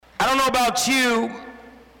don't know about you,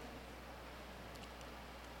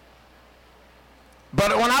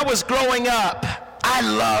 but when I was growing up, I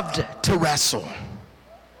loved to wrestle.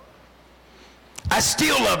 I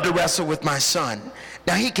still love to wrestle with my son.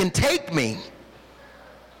 Now, he can take me,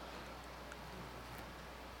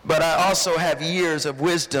 but I also have years of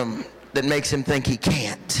wisdom that makes him think he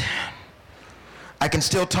can't. I can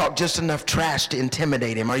still talk just enough trash to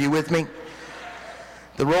intimidate him. Are you with me?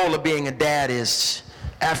 The role of being a dad is,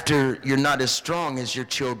 after you're not as strong as your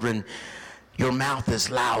children, your mouth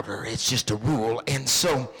is louder. It's just a rule. And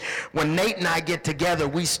so when Nate and I get together,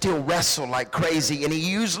 we still wrestle like crazy, and he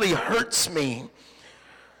usually hurts me.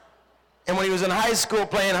 And when he was in high school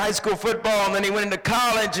playing high school football, and then he went into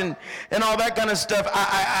college and all that kind of stuff,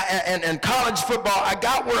 and college football, I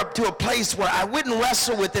got up to a place where I wouldn't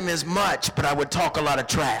wrestle with him as much, but I would talk a lot of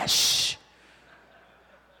trash.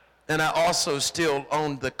 And I also still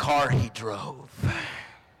owned the car he drove.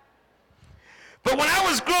 But when I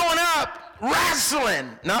was growing up, wrestling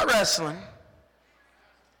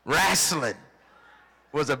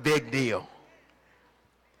was a big deal.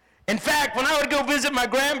 In fact, when I would go visit my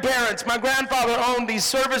grandparents, my grandfather owned these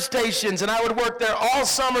service stations, and I would work there all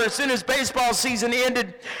summer. As soon as baseball season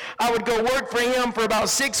ended, I would go work for him for about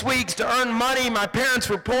 6 weeks to earn money. My parents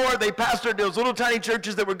were poor. They pastored those little tiny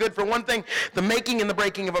churches that were good for one thing, the making and the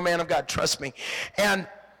breaking of a man of God, trust me. And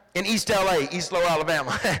in East LA, East Low,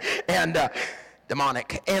 Alabama, and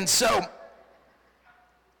demonic. And so,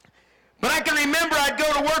 but I can remember I'd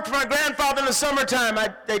go to work for my grandfather in the summertime.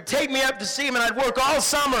 They'd take me up to see him, and I'd work all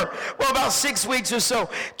summer, well, about 6 weeks or so,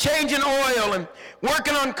 changing oil and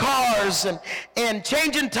working on cars and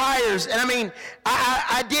changing tires. And I mean,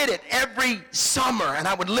 I did it every summer, and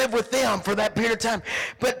I would live with them for that period of time.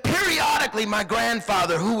 But periodically, my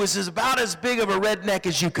grandfather, who was about as big of a redneck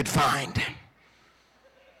as you could find,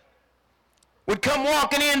 would come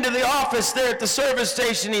walking into the office there at the service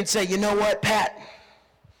station. He'd say, "You know what, Pat?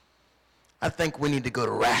 I think we need to go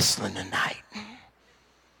to wrestling tonight."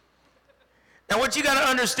 Now, what you got to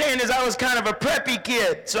understand is I was kind of a preppy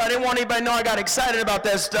kid, so I didn't want anybody to know I got excited about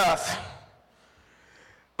that stuff.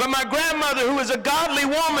 But my grandmother, who was a godly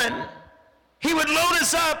woman, he would load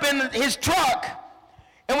us up in his truck,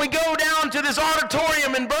 and we go down to this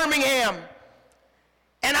auditorium in Birmingham.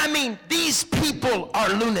 And I mean, these people are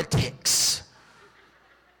lunatics.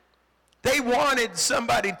 They wanted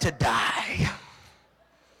somebody to die.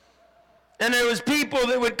 And there was people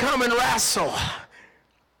that would come and wrestle.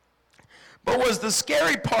 But was the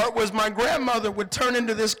scary part was my grandmother would turn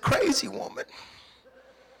into this crazy woman.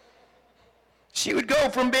 She would go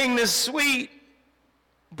from being this sweet,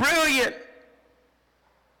 brilliant,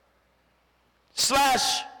 /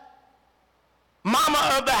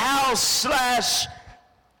 mama of the house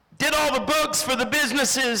 / did all the books for the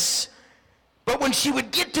businesses. But when she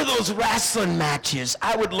would get to those wrestling matches,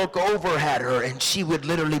 I would look over at her and she would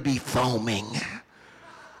literally be foaming.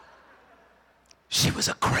 She was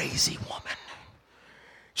a crazy woman.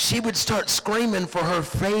 She would start screaming for her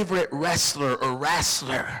favorite wrestler or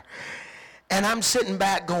wrestler. And I'm sitting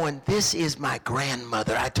back going, this is my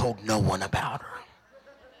grandmother. I told no one about her.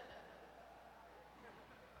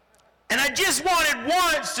 And I just wanted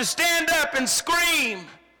once to stand up and scream,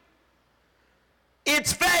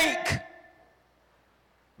 "It's fake."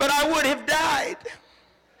 But I would have died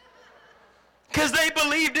because they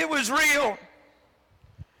believed it was real.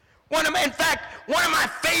 In fact, one of my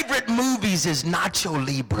favorite movies is Nacho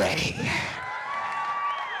Libre.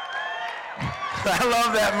 I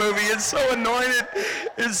love that movie. It's so anointed.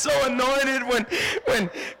 It's so anointed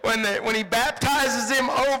when he baptizes him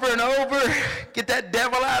over and over. Get that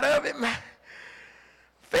devil out of him.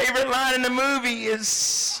 Favorite line in the movie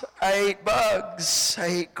is, "I ate bugs. I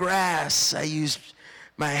ate grass. I used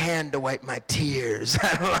my hand to wipe my tears."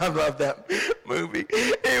 I love that movie.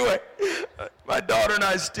 Anyway, my daughter and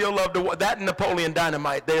I still love to watch that and Napoleon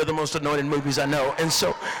Dynamite. They are the most anointed movies I know. And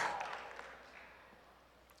so,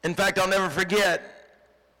 in fact, I'll never forget,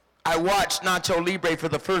 I watched Nacho Libre for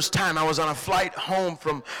the first time. I was on a flight home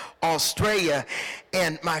from Australia,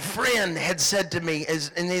 and my friend had said to me,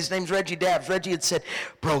 and his name's Reggie Dabbs. Reggie had said,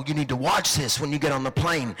 "Bro, you need to watch this when you get on the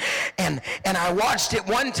plane." And I watched it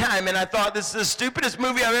one time, and I thought, this is the stupidest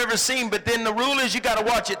movie I've ever seen, but then the rule is you got to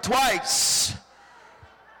watch it twice.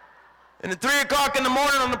 And at 3 o'clock in the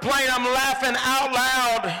morning on the plane, I'm laughing out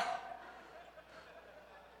loud.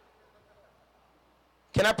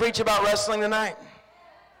 Can I preach about wrestling tonight?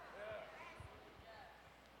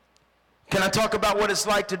 Can I talk about what it's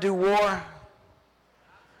like to do war?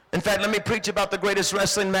 In fact, let me preach about the greatest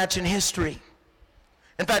wrestling match in history.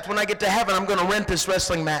 In fact, when I get to heaven, I'm going to rent this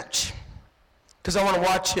wrestling match because I want to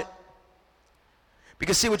watch it.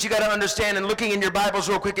 Because see, what you got to understand, and looking in your Bibles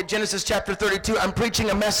real quick at Genesis chapter 32, I'm preaching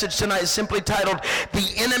a message tonight simply titled,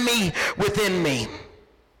 The Enemy Within Me.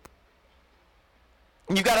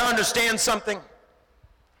 And you got to understand something.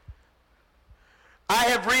 I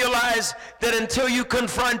have realized that until you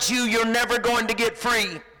confront you, you're never going to get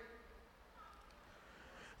free.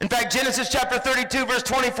 In fact, Genesis chapter 32, verse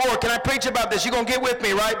 24, can I preach about this? You're going to get with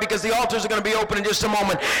me, right? Because the altars are going to be open in just a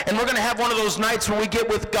moment. And we're going to have one of those nights when we get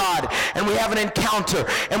with God and we have an encounter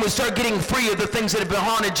and we start getting free of the things that have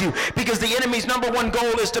haunted you. Because the enemy's number one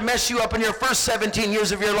goal is to mess you up in your first 17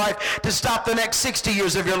 years of your life to stop the next 60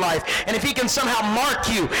 years of your life. And if he can somehow mark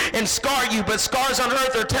you and scar you, but scars on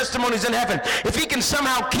earth are testimonies in heaven, if he can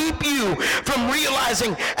somehow keep you from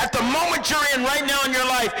realizing at the moment you're in right now in your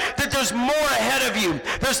life that there's more ahead of you,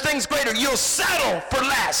 there's things greater, you'll settle for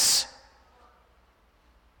less.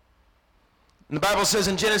 And the Bible says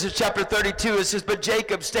in Genesis chapter 32, it says, but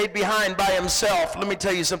Jacob stayed behind by himself. Let me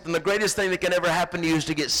tell you something. The greatest thing that can ever happen to you is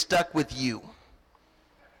to get stuck with you.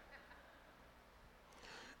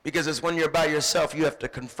 Because it's when you're by yourself, you have to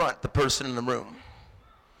confront the person in the room.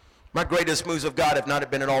 My greatest moves of God have not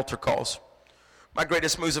been at altar calls. My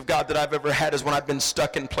greatest moves of God that I've ever had is when I've been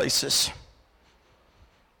stuck in places.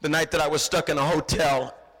 The night that I was stuck in a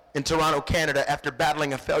hotel in Toronto, Canada, after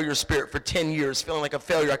battling a failure spirit for 10 years, feeling like a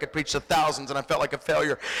failure. I could preach to thousands, and I felt like a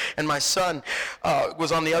failure. And my son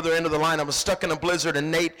was on the other end of the line. I was stuck in a blizzard,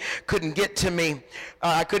 and Nate couldn't get to me.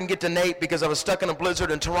 I couldn't get to Nate because I was stuck in a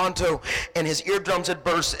blizzard in Toronto, and his eardrums had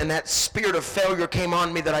burst, and that spirit of failure came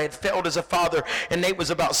on me that I had failed as a father. And Nate was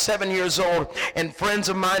about 7 years old, and friends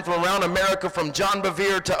of mine from around America, from John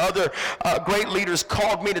Bevere to other great leaders,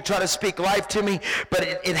 called me to try to speak life to me. But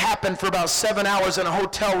it happened for about 7 hours in a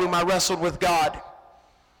hotel room. I wrestled with God,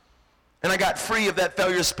 and I got free of that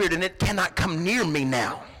failure spirit, and it cannot come near me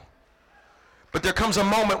now. But there comes a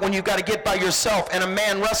moment when you've got to get by yourself, and a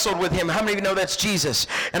man wrestled with him. How many of you know that's Jesus?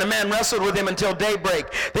 And a man wrestled with him until daybreak.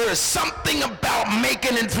 There is something about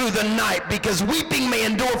making it through the night, because weeping may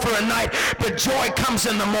endure for a night, but joy comes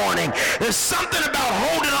in the morning. There's something about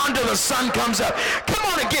holding on till the sun comes up.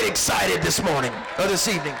 Come on and get excited this morning or this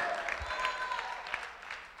evening.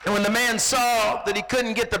 And when the man saw that he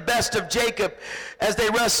couldn't get the best of Jacob as they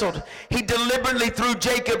wrestled, he deliberately threw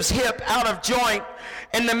Jacob's hip out of joint.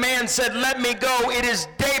 And the man said, let me go, it is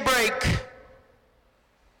daybreak.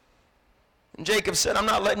 And Jacob said, I'm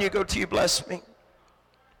not letting you go till you bless me.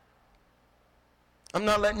 I'm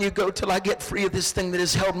not letting you go till I get free of this thing that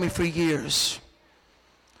has held me for years.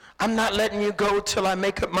 I'm not letting you go till I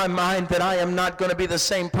make up my mind that I am not going to be the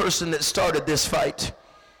same person that started this fight.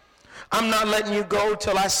 I'm not letting you go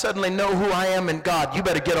till I suddenly know who I am in God. You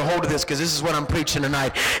better get a hold of this, because this is what I'm preaching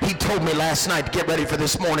tonight. He told me last night to get ready for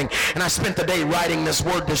this morning, and I spent the day writing this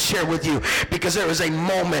word to share with you, because there is a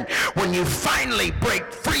moment when you finally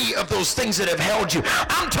break free of those things that have held you.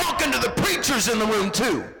 I'm talking to the preachers in the room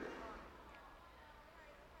too.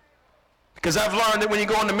 Because I've learned that when you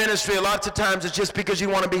go into ministry, a lot of times it's just because you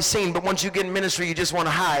want to be seen, but once you get in ministry, you just want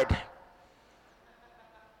to hide.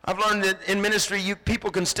 I've learned that in ministry, people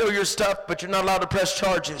can steal your stuff, but you're not allowed to press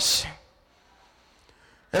charges.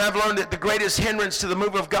 And I've learned that the greatest hindrance to the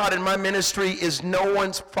move of God in my ministry is no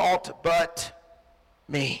one's fault but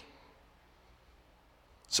me.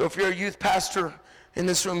 So if you're a youth pastor in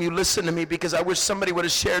this room, you listen to me, because I wish somebody would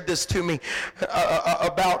have shared this to me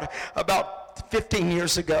about 15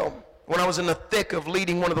 years ago, when I was in the thick of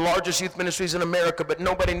leading one of the largest youth ministries in America, but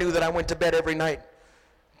nobody knew that I went to bed every night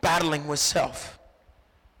battling with self.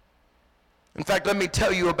 In fact, let me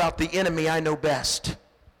tell you about the enemy I know best.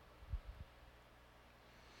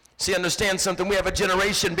 See, understand something. We have a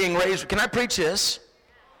generation being raised. Can I preach this?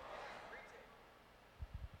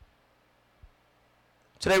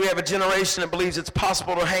 Today we have a generation that believes it's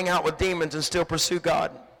possible to hang out with demons and still pursue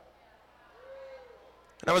God.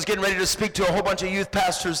 And I was getting ready to speak to a whole bunch of youth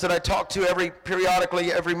pastors that I talk to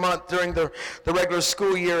periodically every month during the regular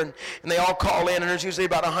school year, and they all call in, and there's usually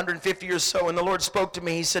about 150 or so. And the Lord spoke to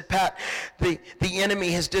me. He said, Pat, the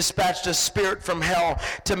enemy has dispatched a spirit from hell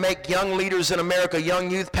to make young leaders in America,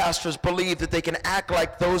 young youth pastors, believe that they can act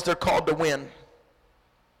like those they're called to win.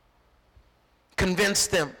 Convince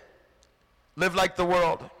them. Live like the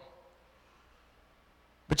world.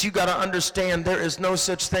 But you got to understand, there is no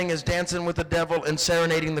such thing as dancing with the devil and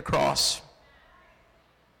serenading the cross.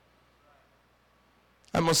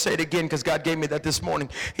 I'm going to say it again, because God gave me that this morning.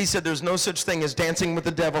 He said there's no such thing as dancing with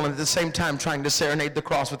the devil and at the same time trying to serenade the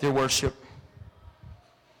cross with your worship.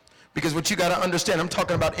 Because what you got to understand, I'm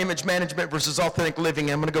talking about image management versus authentic living.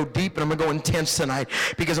 And I'm going to go deep and I'm going to go intense tonight.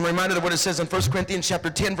 Because I'm reminded of what it says in 1 Corinthians chapter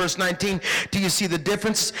 10, verse 19. Do you see the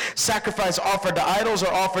difference? Sacrifice offered to idols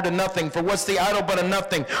or offered to nothing. For what's the idol but a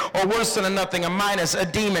nothing? Or worse than a nothing, a minus, a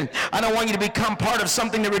demon. I don't want you to become part of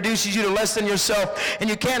something that reduces you to less than yourself. And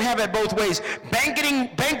you can't have it both ways.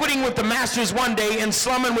 Banqueting with the masters one day and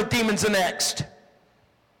slumming with demons the next.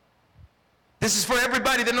 This is for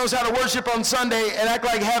everybody that knows how to worship on Sunday and act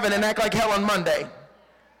like heaven and act like hell on Monday.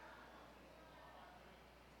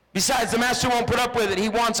 Besides, the master won't put up with it. He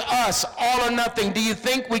wants us, all or nothing. Do you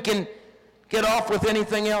think we can get off with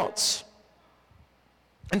anything else?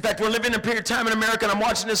 In fact, we're living in a period of time in America, and I'm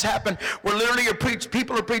watching this happen, where literally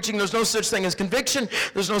people are preaching there's no such thing as conviction,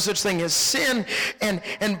 there's no such thing as sin,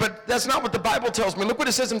 but that's not what the Bible tells me. Look what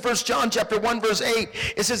it says in 1 John chapter 1, verse 8.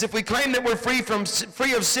 It says, if we claim that we're free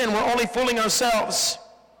of sin, we're only fooling ourselves.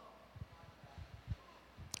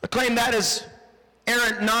 I claim that is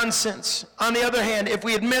errant nonsense. On the other hand, if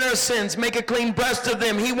we admit our sins, make a clean breast of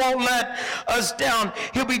them, he won't let us down.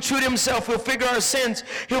 He'll be true to himself. He'll forgive our sins.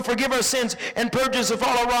 He'll forgive our sins and purge us of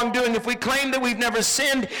all our wrongdoing. If we claim that we've never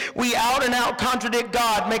sinned, we out and out contradict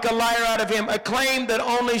God, make a liar out of him, a claim that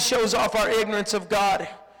only shows off our ignorance of God.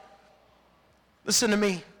 Listen to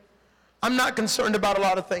me. I'm not concerned about a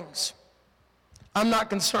lot of things. I'm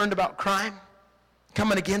not concerned about crime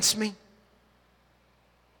coming against me.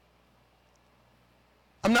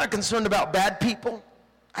 I'm not concerned about bad people.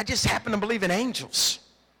 I just happen to believe in angels.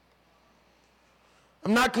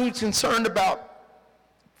 I'm not concerned about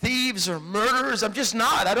thieves or murderers. I'm just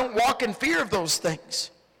not. I don't walk in fear of those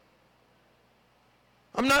things.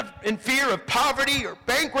 I'm not in fear of poverty or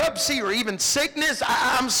bankruptcy or even sickness.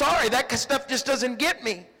 I'm sorry, that stuff just doesn't get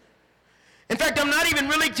me. In fact, I'm not even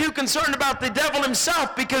really too concerned about the devil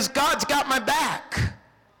himself because God's got my back.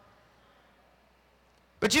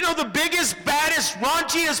 But you know the biggest, baddest,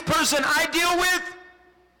 raunchiest person I deal with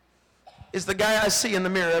is the guy I see in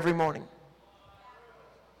the mirror every morning.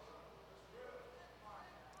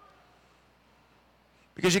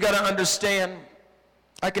 Because you got to understand,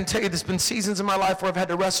 I can tell you there's been seasons in my life where I've had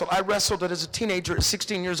to wrestle. I wrestled it as a teenager at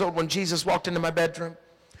 16 years old when Jesus walked into my bedroom.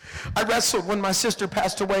 I wrestled when my sister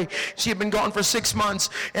passed away. She had been gone for 6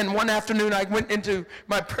 months. And one afternoon I went into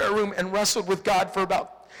my prayer room and wrestled with God for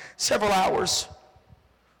about several hours.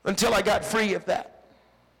 Until I got free of that.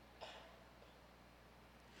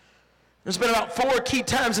 There's been about 4 key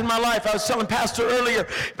times in my life. I was telling Pastor earlier,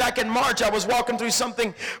 back in March, I was walking through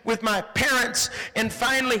something with my parents, and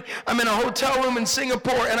finally, I'm in a hotel room in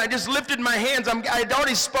Singapore, and I just lifted my hands. I had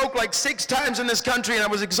already spoke like 6 times in this country, and I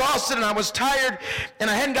was exhausted, and I was tired, and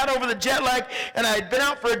I hadn't got over the jet lag, and I had been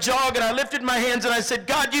out for a jog, and I lifted my hands, and I said,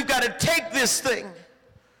 God, you've got to take this thing.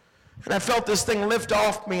 And I felt this thing lift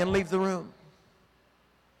off me and leave the room.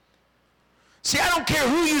 See, I don't care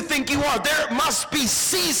who you think you are. There must be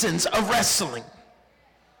seasons of wrestling.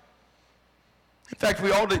 In fact,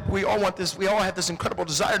 we all want this. We all have this incredible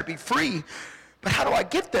desire to be free. But how do I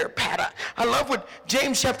get there, Pat? I love what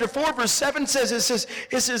James chapter 4, verse 7 says. It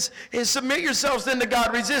says, submit yourselves then to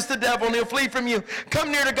God. Resist the devil, and he'll flee from you.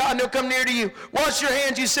 Come near to God, and he'll come near to you. Wash your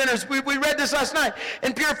hands, you sinners. We read this last night.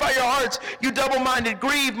 And purify your hearts, you double-minded.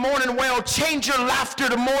 Grieve, mourn, and wail. Change your laughter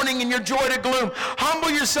to mourning and your joy to gloom. Humble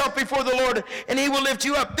yourself before the Lord, and he will lift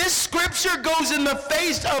you up. This scripture goes in the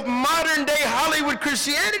face of modern-day Hollywood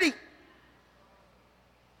Christianity.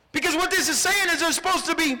 Because what this is saying is there's supposed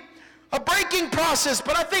to be a breaking process,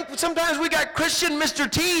 but I think sometimes we got Christian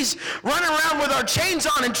Mr. T's running around with our chains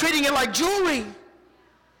on and treating it like jewelry.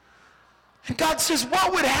 And God says,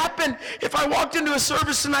 what would happen if I walked into a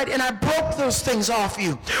service tonight and I broke those things off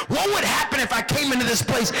you? What would happen if I came into this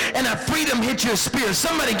place and a freedom hit your spirit?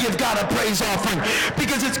 Somebody give God a praise offering,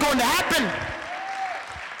 because it's going to happen.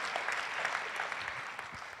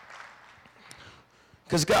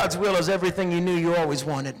 Because God's will is everything you knew you always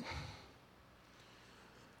wanted.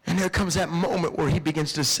 And there comes that moment where he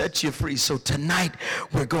begins to set you free. So tonight,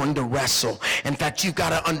 we're going to wrestle. In fact, you've got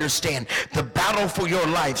to understand, the battle for your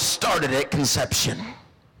life started at conception.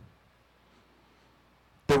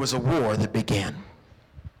 There was a war that began.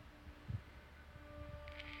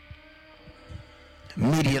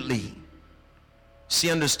 Immediately. See,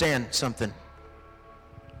 understand something.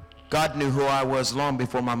 God knew who I was long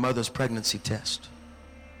before my mother's pregnancy test.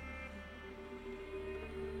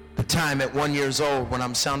 The time at 1 year old when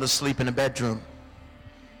I'm sound asleep in a bedroom.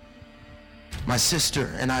 My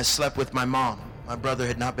sister and I slept with my mom. My brother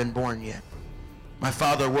had not been born yet. My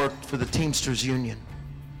father worked for the Teamsters Union.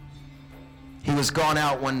 He was gone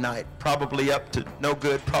out one night, probably up to no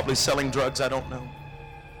good, probably selling drugs, I don't know.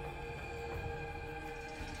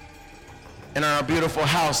 in our beautiful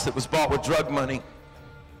house that was bought with drug money.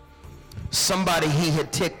 Somebody he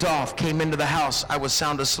had ticked off came into the house. I was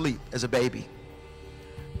sound asleep as a baby.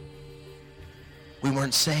 We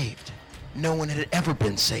weren't saved. No one had ever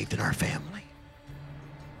been saved in our family.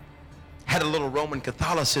 Had a little Roman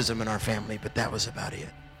Catholicism in our family, but that was about it.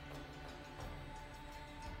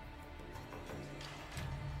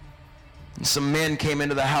 And some men came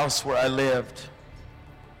into the house where I lived,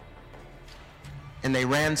 and they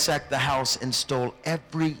ransacked the house and stole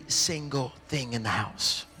every single thing in the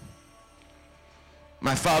house.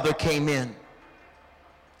 My father came in,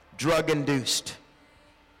 drug-induced.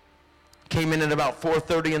 Came in at about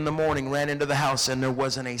 4:30 in the morning, ran into the house, and there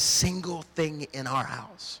wasn't a single thing in our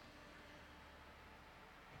house.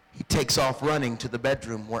 He takes off running to the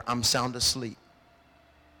bedroom where I'm sound asleep,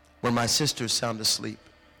 where my sister's sound asleep,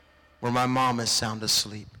 where my mom is sound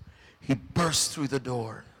asleep. He burst through the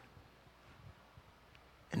door,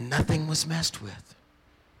 and nothing was messed with.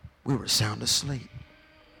 We were sound asleep.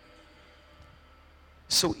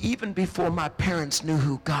 So even before my parents knew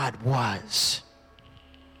who God was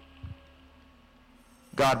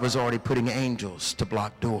already putting angels to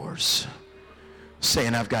block doors,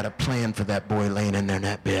 saying, I've got a plan for that boy laying in there in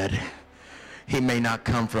that bed. He may not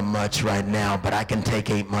come from much right now, but I can take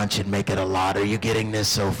 8 months and make it a lot. Are you getting this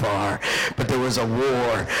so far? But there was a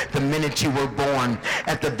war the minute you were born.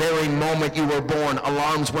 At the very moment you were born,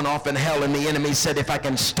 alarms went off in hell, and the enemy said, if I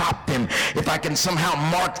can stop them, if I can somehow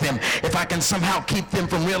mark them, if I can somehow keep them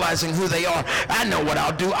from realizing who they are, I know what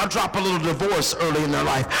I'll do. I'll drop a little divorce early in their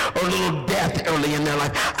life, or a little death early in their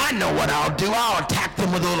life. I know what I'll do. I'll attack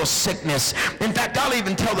them with a little sickness. In fact, I'll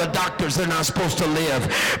even tell the doctors they're not supposed to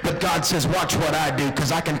live. But God says, watch what I do,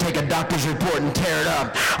 because I can take a doctor's report and tear it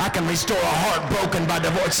up. I can restore a heart broken by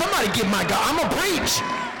divorce. Somebody give my God, I'm gonna preach.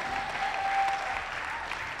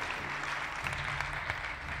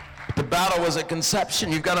 The battle was at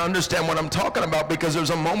conception. You've got to understand what I'm talking about, because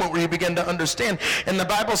there's a moment where you begin to understand. And the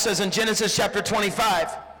Bible says in Genesis chapter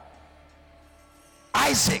 25,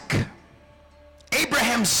 Isaac,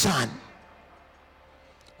 Abraham's son,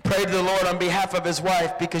 prayed to the Lord on behalf of his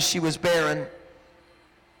wife because she was barren.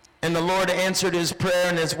 And the Lord answered his prayer,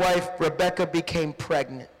 and his wife Rebekah became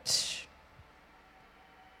pregnant.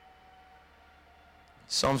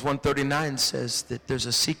 Psalms 139 says that there's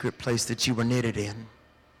a secret place that you were knitted in.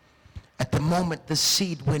 At the moment the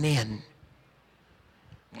seed went in,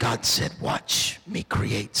 God said, watch me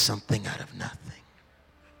create something out of nothing.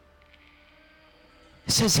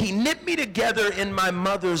 It says he knit me together in my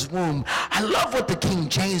mother's womb. I love what the King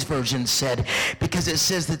James Version said, because it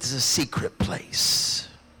says that it's a secret place.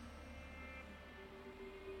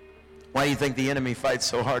 Why do you think the enemy fights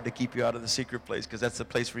so hard to keep you out of the secret place? Because that's the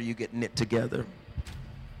place where you get knit together.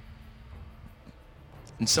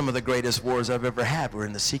 And some of the greatest wars I've ever had were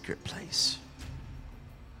in the secret place.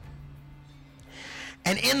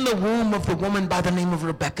 And in the womb of the woman by the name of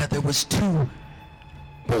Rebekah, there was 2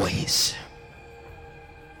 boys.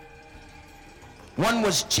 One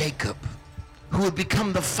was Jacob, who would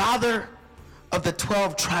become the father of the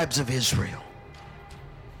 12 tribes of Israel.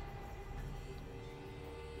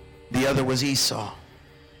 The other was Esau.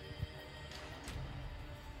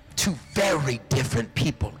 2 very different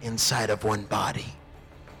people inside of one body.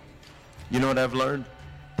 You know what I've learned?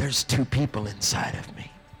 There's 2 people inside of me.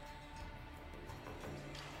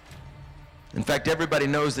 In fact, everybody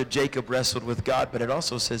knows that Jacob wrestled with God, but it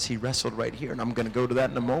also says he wrestled right here, and I'm going to go to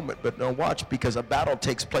that in a moment. But no, watch, because a battle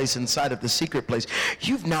takes place inside of the secret place.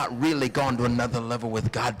 You've not really gone to another level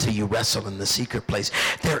with God till you wrestle in the secret place.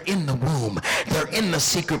 They're in the womb. They're in the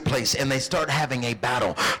secret place, and they start having a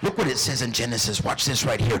battle. Look what it says in Genesis. Watch this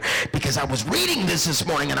right here, because I was reading this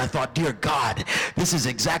morning, and I thought, dear God, this is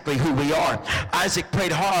exactly who we are. Isaac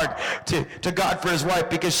prayed hard to God for his wife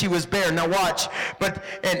because she was barren. Now watch,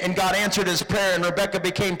 and God answered his prayer, and Rebekah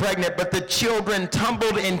became pregnant, but the children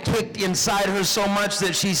tumbled and kicked inside her so much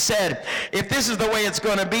that she said, if this is the way it's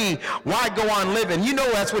going to be, why go on living? You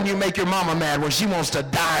know that's when you make your mama mad, when she wants to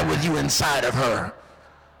die with you inside of her.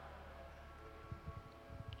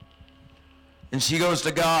 And she goes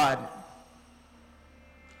to God,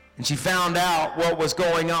 and she found out what was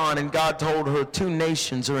going on, and God told her, 2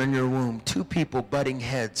 nations are in your womb, 2 people butting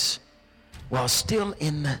heads while still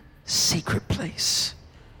in the secret place.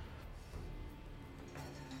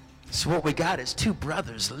 So what we got is 2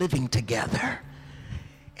 brothers living together,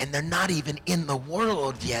 and they're not even in the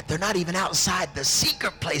world yet. They're not even outside the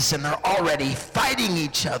secret place, and they're already fighting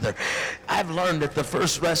each other. I've learned that the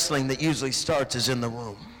first wrestling that usually starts is in the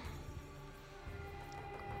womb.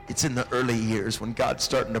 It's in the early years when God's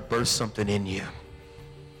starting to burst something in you.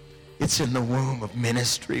 It's in the womb of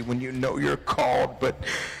ministry when you know you're called, but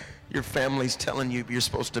Your family's telling you you're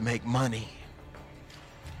supposed to make money.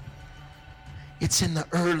 It's in the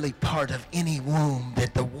early part of any womb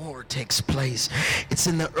that the war takes place. It's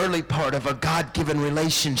in the early part of a God-given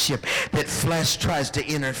relationship that flesh tries to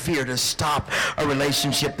interfere to stop a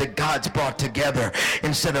relationship that God's brought together.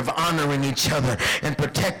 Instead of honoring each other and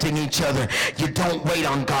protecting each other, you don't wait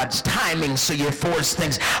on God's timing, so you force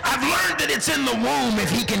things. I've learned that it's in the womb. If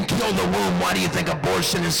he can kill the womb, why do you think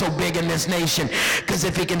abortion is so big in this nation? Because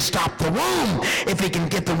if he can stop the womb, if he can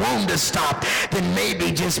get the womb to stop, then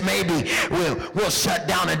maybe, just maybe, we'll shut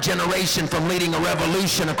down a generation from leading a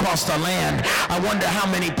revolution across the land. I wonder how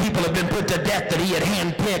many people have been put to death that he had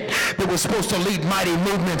handpicked that were supposed to lead mighty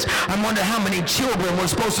movements. I wonder how many children were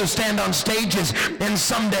supposed to stand on stages and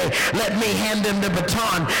someday let me hand them the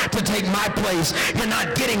baton to take my place. You're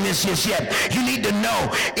not getting this just yet. You need to know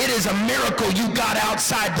it is a miracle you got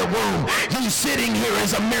outside the womb. You sitting here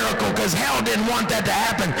is a miracle because hell didn't want that to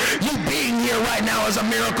happen. You being here right now is a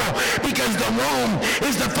miracle because the womb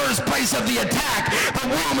is the first place of the attack. The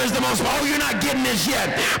womb is the most, oh, you're not getting this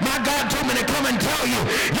yet. My God told me to come and tell you,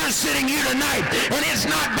 you're sitting here tonight, and it's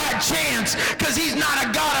not by chance, because he's not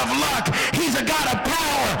a God of luck. He's a God of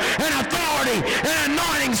power and authority and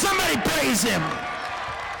anointing. Somebody praise him.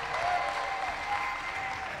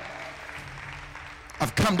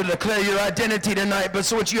 I've come to declare your identity tonight, but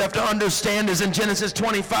so what you have to understand is in Genesis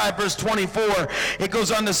 25, verse 24, it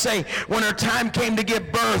goes on to say, when her time came to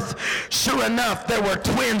give birth, sure enough, there were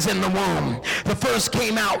twins in the womb. The first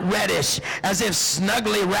came out reddish, as if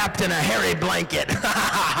snugly wrapped in a hairy blanket.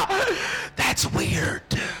 That's weird.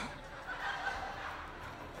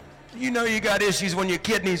 You know you got issues when your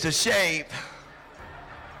kid needs to shave.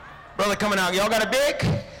 Brother coming out, y'all got a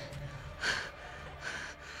big?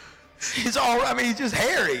 He's just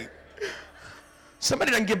hairy.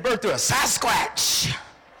 Somebody doesn't give birth to a Sasquatch.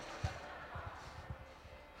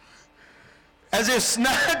 As if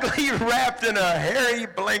snugly wrapped in a hairy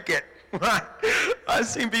blanket. I've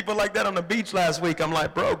seen people like that on the beach last week. I'm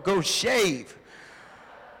like, bro, go shave.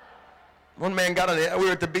 One man got on we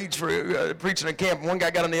were at the beach for preaching a camp. One guy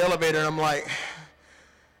got on the elevator and I'm like,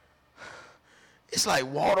 it's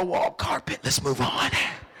like wall-to-wall carpet. Let's move on.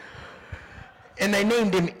 And they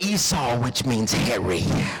named him Esau, which means hairy.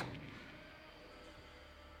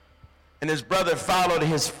 And his brother followed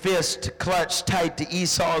his fist clutched tight to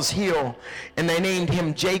Esau's heel. And they named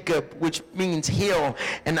him Jacob, which means heel.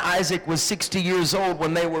 And Isaac was 60 years old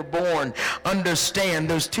when they were born. Understand,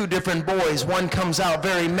 there's two different boys. One comes out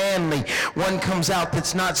very manly. One comes out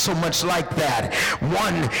that's not so much like that.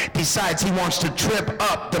 One decides he wants to trip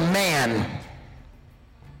up the man.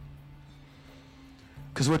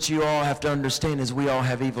 Because what you all have to understand is we all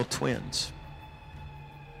have evil twins.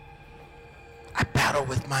 I battle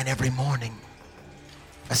with mine every morning.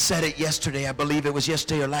 I said it yesterday. I believe it was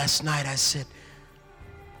yesterday or last night. I said,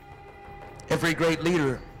 every great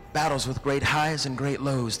leader battles with great highs and great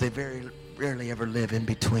lows. They very rarely ever live in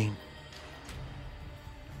between.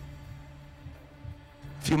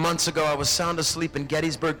 A few months ago, I was sound asleep in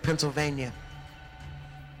Gettysburg, Pennsylvania.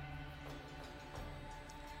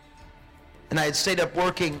 And I had stayed up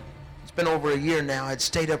working, it's been over a year now, I'd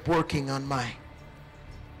stayed up working on my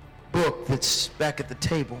book that's back at the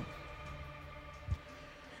table.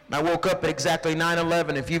 And I woke up at exactly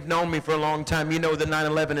 9/11. If you've known me for a long time, you know that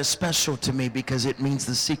 9/11 is special to me because it means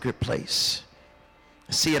the secret place.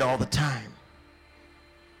 I see it all the time.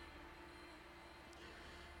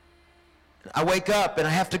 I wake up and I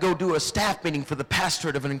have to go do a staff meeting for the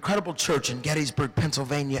pastorate of an incredible church in Gettysburg,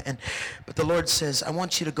 Pennsylvania. But the Lord says, I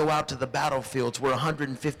want you to go out to the battlefields where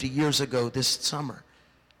 150 years ago this summer,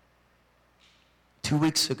 2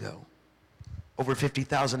 weeks ago, over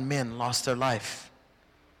 50,000 men lost their life.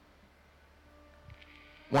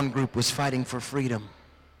 One group was fighting for freedom,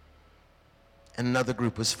 and another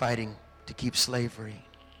group was fighting to keep slavery.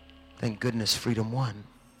 Thank goodness freedom won.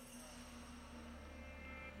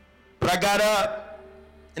 But I got up,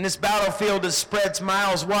 and this battlefield that spreads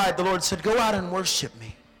miles wide, the Lord said, go out and worship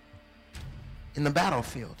me in the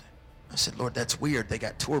battlefield. I said, Lord, that's weird. They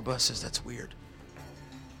got tour buses. That's weird.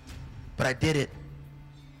 But I did it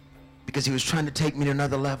because he was trying to take me to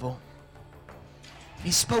another level. He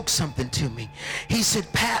spoke something to me. He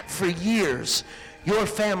said, Pat, for years, your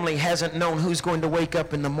family hasn't known who's going to wake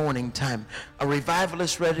up in the morning time. A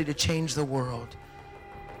revivalist ready to change the world.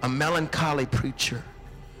 A melancholy preacher.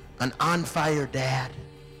 An on-fire dad,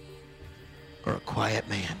 or a quiet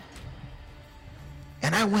man.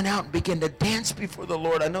 And I went out and began to dance before the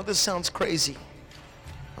Lord. I know this sounds crazy.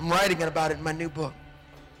 I'm writing about it in my new book.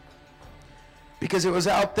 Because it was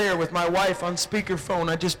out there with my wife on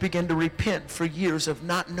speakerphone, I just began to repent for years of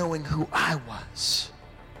not knowing who I was.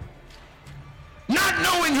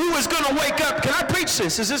 knowing who was going to wake up. Can I preach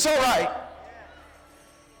this? Is this all right?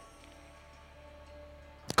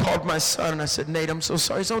 I called my son and I said, Nate, I'm so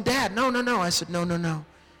sorry. He said, oh, Dad, no. I said, no.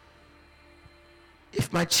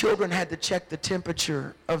 If my children had to check the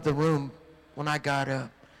temperature of the room when I got up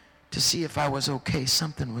to see if I was okay,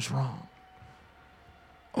 something was wrong.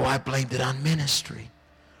 Oh, I blamed it on ministry.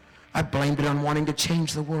 I blamed it on wanting to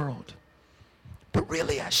change the world. But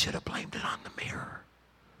really, I should have blamed it on the mirror.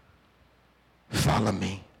 Follow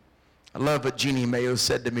me. I love what Jeannie Mayo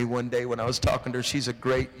said to me one day when I was talking to her. She's a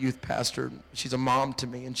great youth pastor. She's a mom to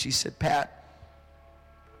me. And she said, Pat,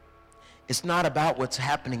 it's not about what's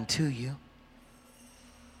happening to you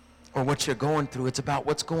or what you're going through. It's about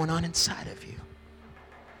what's going on inside of you.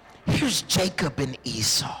 Here's Jacob and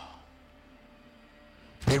Esau.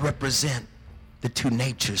 They represent the two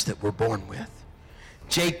natures that we're born with.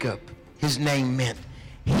 Jacob, his name meant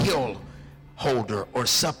heel holder or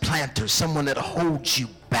supplanter, someone that holds you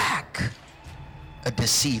back, a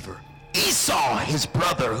deceiver. Esau, his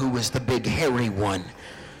brother, who was the big hairy one,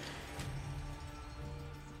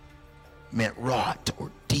 meant wrought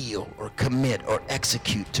or deal or commit or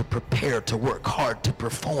execute, to prepare, to work hard, to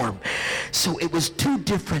perform. So it was two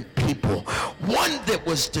different people. One that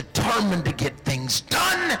was determined to get things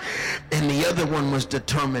done, and the other one was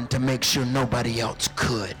determined to make sure nobody else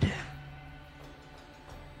could.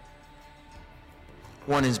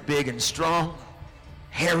 One is big and strong,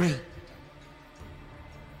 hairy.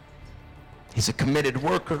 He's a committed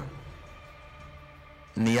worker.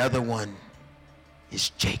 And the other one is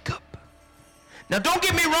Jacob. Now don't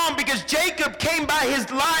get me wrong, because Jacob came by his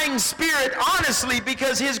lying spirit honestly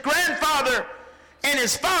because his grandfather and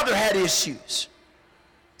his father had issues.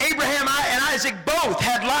 Abraham and Isaac both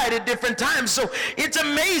had lied at different times. So it's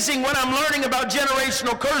amazing what I'm learning about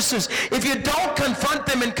generational curses. If you don't confront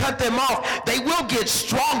them and cut them off, they will get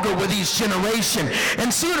stronger with each generation.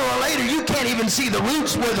 And sooner or later, you can't even see the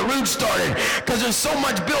roots where the roots started, because there's so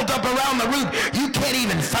much built up around the root, you can't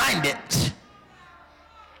even find it.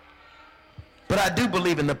 But I do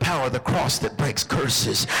believe in the power of the cross that breaks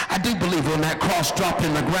curses. I do believe when that cross dropped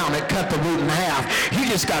in the ground, it cut the root in half. You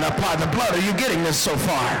just got to apply the blood. Are you getting this so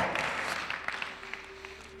far?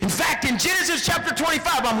 In fact, in Genesis chapter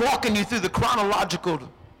 25, I'm walking you through the chronological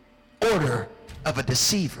order of a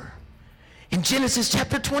deceiver. In Genesis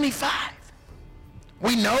chapter 25,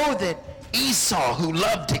 we know that Esau, who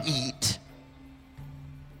loved to eat,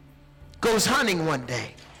 goes hunting one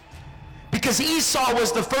day. Because Esau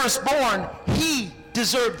was the firstborn, he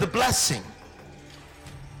deserved the blessing.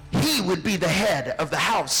 He would be the head of the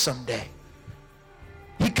house someday.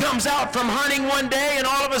 He comes out from hunting one day, and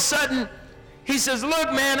all of a sudden, he says,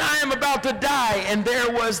 look, man, I am about to die. And there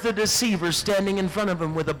was the deceiver standing in front of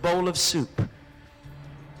him with a bowl of soup.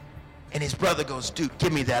 And his brother goes, dude,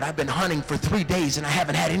 give me that. I've been hunting for 3 days, and I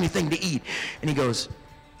haven't had anything to eat. And he goes,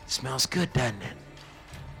 smells good, doesn't it?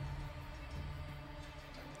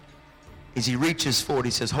 As he reaches for it,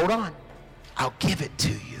 he says, hold on, I'll give it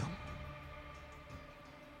to you.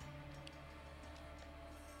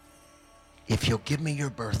 If you'll give me your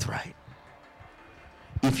birthright,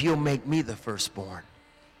 if you'll make me the firstborn.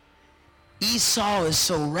 Esau is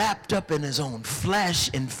so wrapped up in his own flesh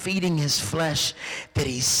and feeding his flesh that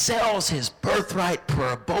he sells his birthright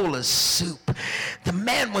for a bowl of soup. The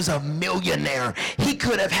man was a millionaire. He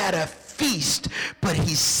could have had a feast, but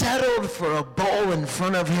he settled for a bowl in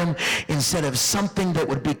front of him instead of something that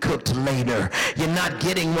would be cooked later. You're not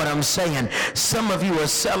getting what I'm saying. Some of you are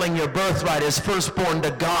selling your birthright as firstborn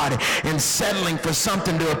to God and settling for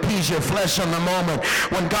something to appease your flesh on the moment,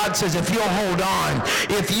 when God says, if you'll hold on,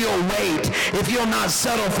 if you'll wait, if you'll not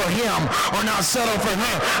settle for him or not settle for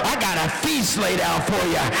her, I got a feast laid out for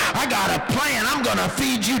you. I got a plan. I'm going to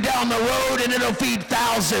feed you down the road, and it'll feed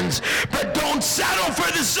thousands. But don't settle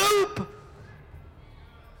for the soup.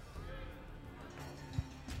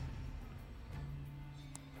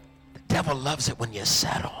 The devil loves it when you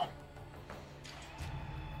settle.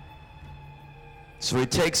 So he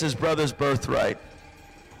takes his brother's birthright,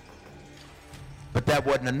 but that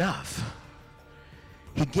wasn't enough.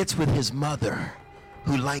 He gets with his mother,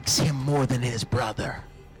 who likes him more than his brother.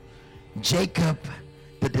 Jacob,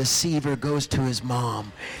 the deceiver, goes to his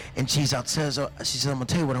mom, and she says, I'm going to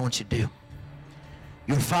tell you what I want you to do.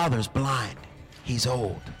 Your father's blind. He's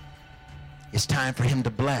old. It's time for him to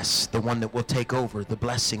bless the one that will take over the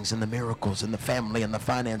blessings and the miracles and the family and the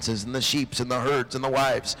finances and the sheep and the herds and the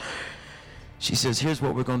wives. She says, here's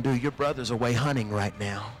what we're going to do. Your brother's away hunting right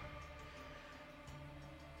now.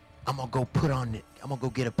 I'm going to go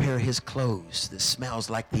get a pair of his clothes that smells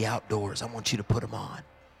like the outdoors. I want you to put them on.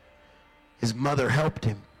 His mother helped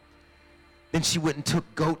him. Then she went and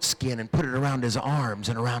took goat skin and put it around his arms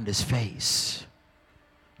and around his face.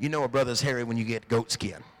 You know a brother's hairy when you get goat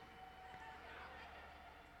skin.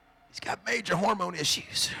 He's got major hormone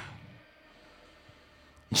issues.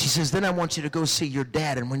 And she says, then I want you to go see your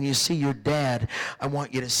dad. And when you see your dad, I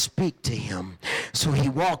want you to speak to him. So he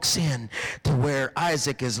walks in to where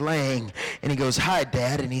Isaac is laying. And he goes, hi,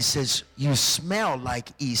 Dad. And he says, you smell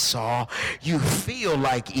like Esau. You feel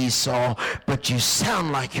like Esau. But you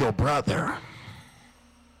sound like your brother.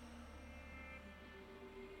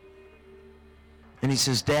 And he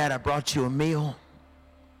says, Dad, I brought you a meal.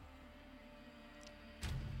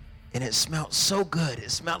 And it smelled so good.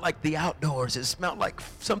 It smelled like the outdoors. It smelled like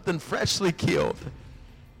something freshly killed.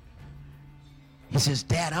 He says,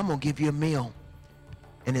 Dad, I'm going to give you a meal.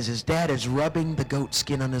 And as his dad is rubbing the goat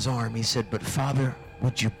skin on his arm, he said, but Father,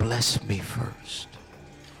 would you bless me first?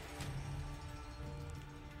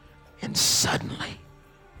 And suddenly,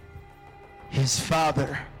 his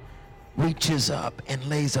father reaches up and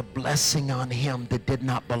lays a blessing on him that did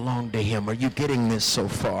not belong to him. Are you getting this so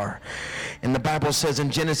far? And the Bible says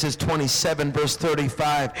in Genesis 27 verse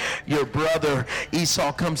 35, your brother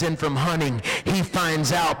Esau comes in from hunting. He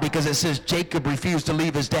finds out, because it says Jacob refused to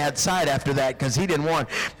leave his dad's side after that because he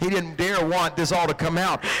didn't dare want this all to come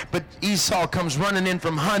out. But Esau comes running in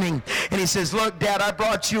from hunting and he says, look, Dad, I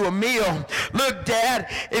brought you a meal. Look, Dad,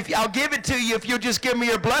 if I'll give it to you if you'll just give me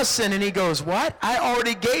your blessing. And he goes, what? I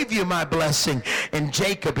already gave you my blessing. And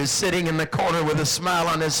Jacob is sitting in the corner with a smile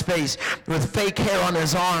on his face, with fake hair on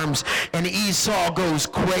his arms, and Esau goes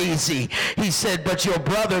crazy. He said, but your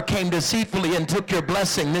brother came deceitfully and took your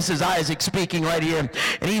blessing. This is Isaac speaking right here.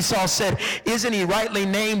 And Esau said, isn't he rightly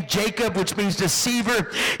named Jacob, which means deceiver?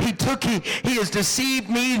 He has deceived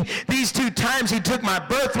me these 2 times. He took my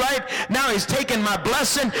birthright. Now he's taken my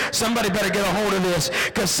blessing. Somebody better get a hold of this,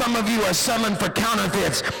 because some of you are selling for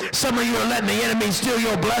counterfeits. Some of you are letting the enemy steal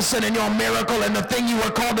your blessing and your miracle and the thing you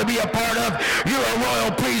were called to be a part of. You're a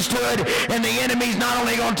royal priesthood, and the enemy's not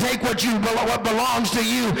only going to take what belongs to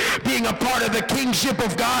you, being a part of the kingship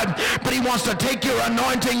of God, but he wants to take your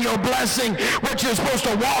anointing, your blessing, what you're supposed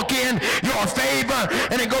to walk in, your favor.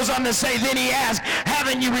 And it goes on to say, then he asked,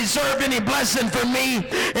 haven't you reserved any blessing for me?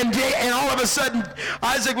 And all of a sudden,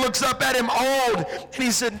 Isaac looks up at him old, and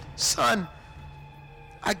he said, son,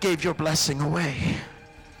 I gave your blessing away.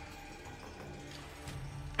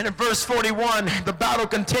 And in verse 41, the battle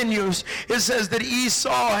continues. It says that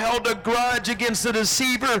Esau held a grudge against the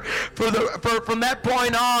deceiver from that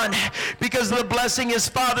point on, because of the blessing his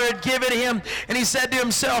father had given him. And he said to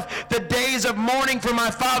himself, the days of mourning for my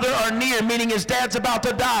father are near, meaning his dad's about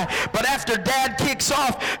to die. But after dad kicks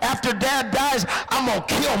off, after dad dies, I'm going to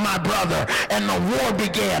kill my brother. And the war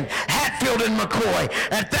began. Hatfield and McCoy.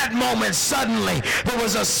 At that moment, suddenly, there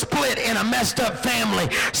was a split in a messed up family.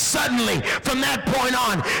 Suddenly, from that point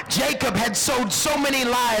on, Jacob had sowed so many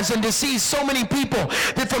lies and deceived so many people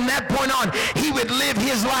that from that point on, he would live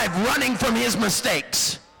his life running from his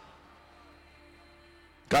mistakes.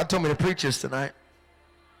 God told me to preach this tonight.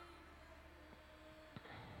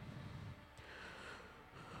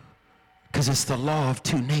 Because it's the law of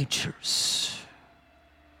 2 natures.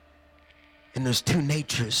 And there's 2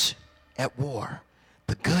 natures at war,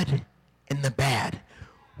 the good and the bad.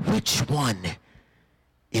 Which one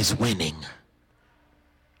is winning?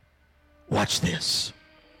 Watch this.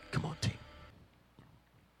 Come on, team.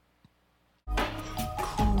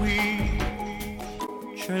 Qui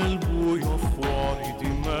c'è il buio fuori di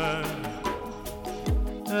me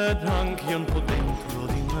ed anche un po' dentro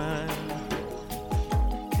di me.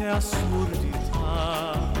 Che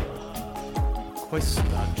assurdità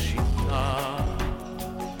questa città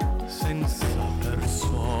senza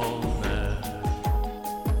persone.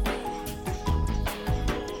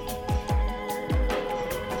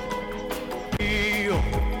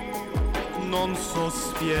 Non so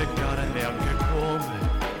spiegare neanche come,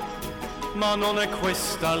 ma non è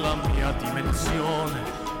questa la mia dimensione,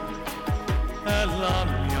 è la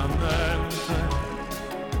mia mente,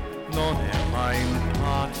 non è mai in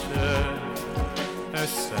pace, è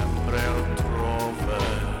sempre altrove,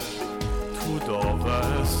 tu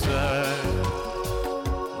dove sei,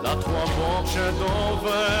 la tua voce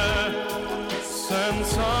dove,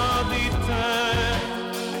 senza di te,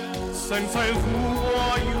 senza il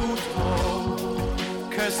tuo aiuto,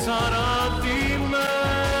 che sarà di me?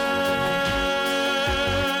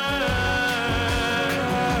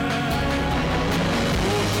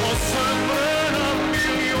 Tutto sembra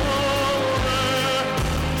migliore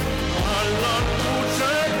alla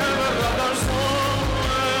luce che verrà dal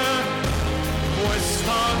sole.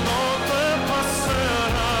 Questa notte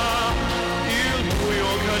passerà, il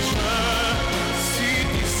buio che c'è si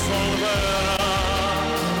dissolverà.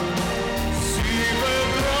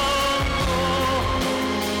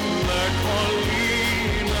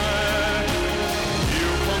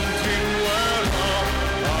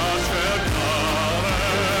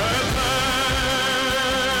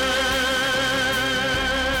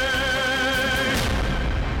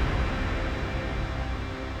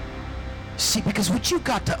 See, because what you've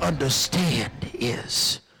got to understand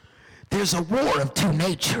is there's a war of two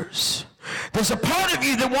natures. There's a part of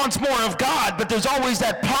you that wants more of God, but there's always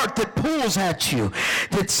that part that pulls at you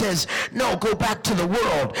that says, no, go back to the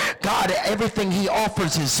world. God, everything he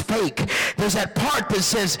offers is fake. There's that part that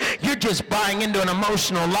says, you're just buying into an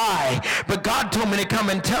emotional lie. But God told me to come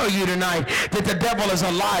and tell you tonight that the devil is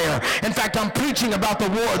a liar. In fact, I'm preaching about the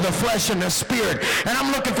war of the flesh and the spirit. And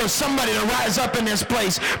I'm looking for somebody to rise up in this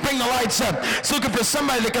place. Bring the lights up. It's looking for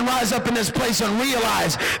somebody that can rise up in this place and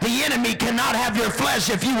realize the enemy cannot have your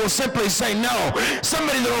flesh if you will simply say no.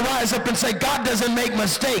 Somebody that will rise up and say, God doesn't make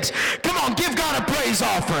mistakes. Come on, give God a praise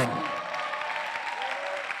offering.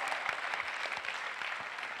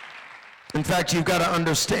 In fact, you've got to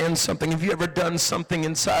understand something. Have you ever done something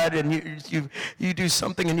inside and you do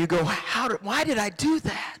something and you go, why did I do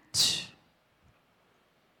that?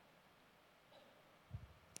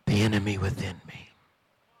 The enemy within me.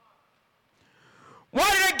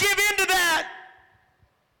 Why did I give in to that?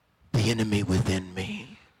 The enemy within me.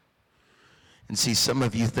 And see, some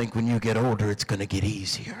of you think when you get older, it's going to get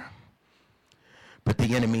easier. But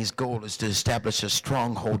the enemy's goal is to establish a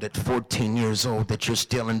stronghold at 14 years old that you're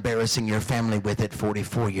still embarrassing your family with at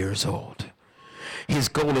 44 years old. His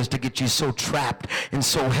goal is to get you so trapped and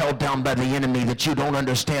so held down by the enemy that you don't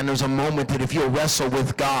understand there's a moment that if you'll wrestle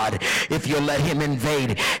with God, if you'll let him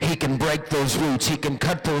invade, he can break those roots. He can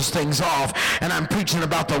cut those things off. And I'm preaching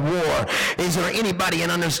about the war. Is there anybody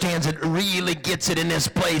that understands it, really gets it in this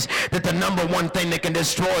place, that the number one thing that can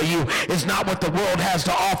destroy you is not what the world has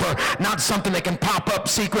to offer, not something that can pop up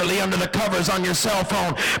secretly under the covers on your cell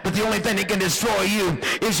phone, but the only thing that can destroy you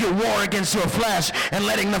is your war against your flesh and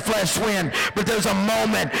letting the flesh win. But there's a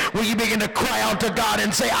moment where you begin to cry out to God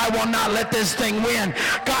and say, I will not let this thing win.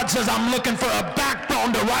 God says, I'm looking for a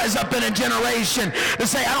backbone to rise up in a generation to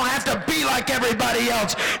say, I don't have to be like everybody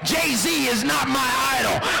else. Jay-Z is not my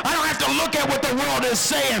idol. I don't have to look at what the world is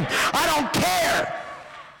saying. I don't care.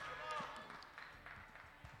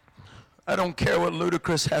 I don't care what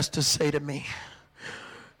Ludacris has to say to me.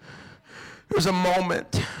 There's a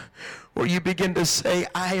moment where you begin to say,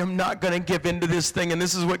 I am not going to give into this thing. And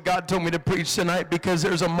this is what God told me to preach tonight, because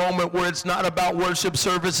there's a moment where it's not about worship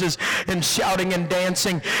services and shouting and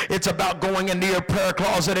dancing. It's about going into your prayer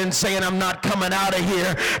closet and saying, I'm not coming out of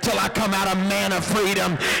here till I come out a man of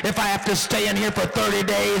freedom. If I have to stay in here for 30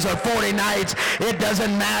 days or 40 nights, it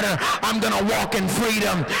doesn't matter. I'm going to walk in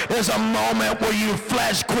freedom. There's a moment where your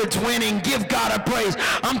flesh quits winning. Give God a praise.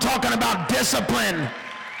 I'm talking about discipline.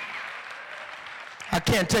 I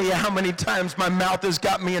can't tell you how many times my mouth has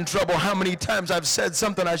got me in trouble, how many times I've said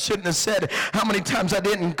something I shouldn't have said, how many times I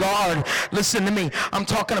didn't guard. Listen to me. I'm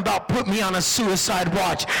talking about put me on a suicide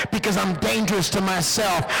watch because I'm dangerous to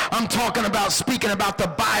myself. I'm talking about speaking about the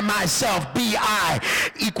by myself, B-I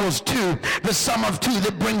equals 2, the sum of 2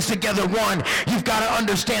 that brings together 1. You've got to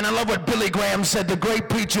understand. I love what Billy Graham said, the great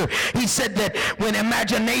preacher. He said that when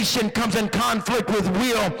imagination comes in conflict with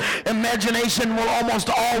will, imagination will almost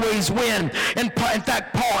always win. In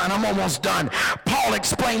fact, Paul, and I'm almost done, Paul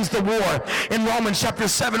explains the war in Romans chapter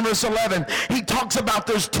 7, verse 11. He talks about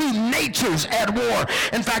there's 2 natures at war.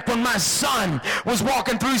 In fact, when my son was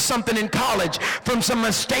walking through something in college from some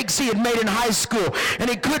mistakes he had made in high school, and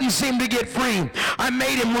he couldn't seem to get free, I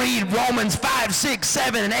made him read Romans 5, 6,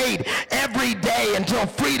 7, and 8 every day until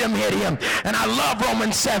freedom hit him. And I love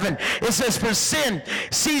Romans 7. It says, for sin,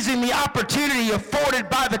 seizing the opportunity afforded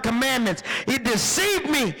by the commandments, it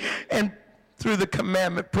deceived me and through the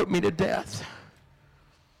commandment put me to death.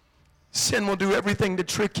 Sin will do everything to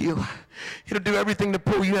trick you. It'll do everything to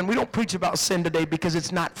pull you in. We don't preach about sin today because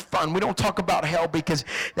it's not fun. We don't talk about hell because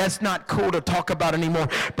that's not cool to talk about anymore.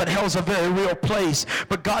 But hell's a very real place.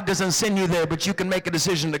 But God doesn't send you there, but you can make a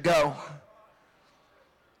decision to go.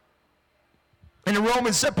 And in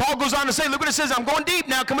Romans, Paul goes on to say, look what it says, I'm going deep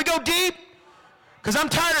now. Can we go deep? Because I'm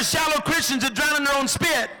tired of shallow Christians that drown in their own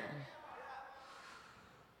spit.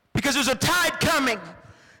 Because there's a tide coming.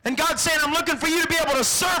 And God's saying, I'm looking for you to be able to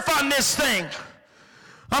surf on this thing.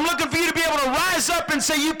 I'm looking for you to be able to rise up and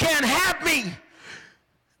say, you can't have me.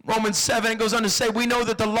 Romans 7 goes on to say, we know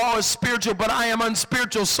that the law is spiritual, but I am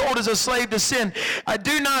unspiritual, sold as a slave to sin. I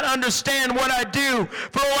do not understand what I do.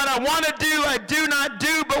 For what I want to do, I do not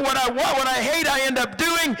do, but what I hate, I end up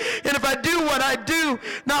doing. And if I do what I do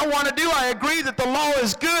not want to do, I agree that the law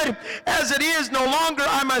is good. As it is, no longer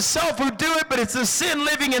I myself who do it, but it's the sin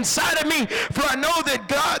living inside of me. For I know that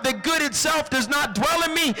God, the good itself does not dwell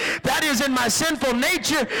in me. That is in my sinful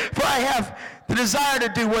nature. For I have the desire to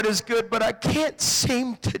do what is good, but I can't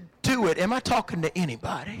seem to do it. Am I talking to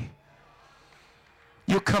anybody?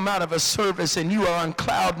 You come out of a service and you are on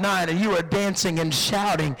cloud nine and you are dancing and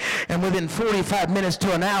shouting, and within 45 minutes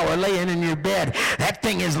to an hour laying in your bed, that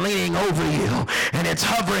thing is leaning over you and it's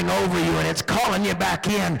hovering over you and it's calling you back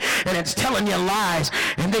in and it's telling you lies,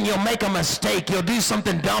 and then you'll make a mistake. You'll do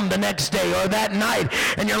something dumb the next day or that night,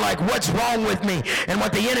 and you're like, what's wrong with me? And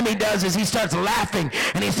what the enemy does is he starts laughing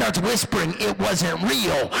and he starts whispering, it wasn't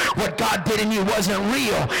real. What God did in you wasn't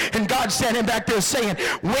real. And God's standing back there saying,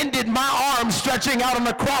 when did my arm stretching out on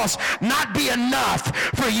the cross not be enough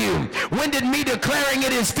for you? When did me declaring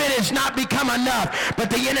it is finished not become enough? But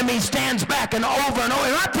the enemy stands back and over and over.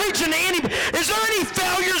 Am I preaching to anybody? Is there any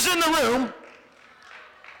failures in the room?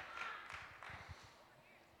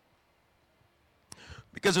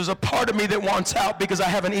 Because there's a part of me that wants out because I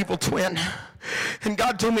have an evil twin. And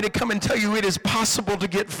God told me to come and tell you it is possible to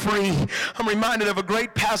get free. I'm reminded of a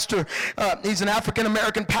great pastor. He's an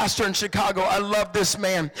African-American pastor in Chicago. I love this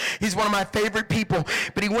man. He's one of my favorite people.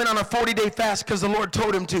 But he went on a 40-day fast because the Lord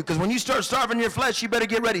told him to. Because when you start starving your flesh, you better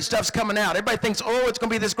get ready. Stuff's coming out. Everybody thinks, oh, it's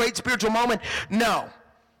going to be this great spiritual moment. No.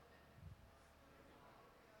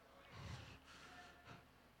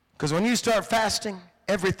 Because when you start fasting,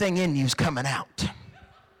 everything in you's coming out.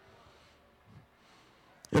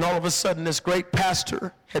 And all of a sudden, this great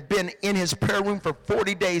pastor had been in his prayer room for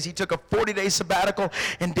 40 days. He took a 40-day sabbatical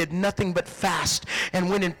and did nothing but fast and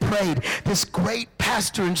went and prayed. This great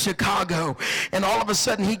pastor in Chicago. And all of a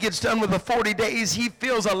sudden, he gets done with the 40 days. He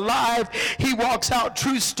feels alive. He walks out.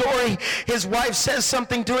 True story. His wife says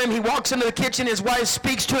something to him. He walks into the kitchen. His wife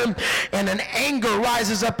speaks to him. And an anger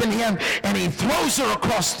rises up in him. And he throws her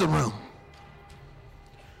across the room.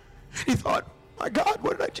 And he thought, my God,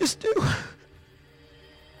 what did I just do?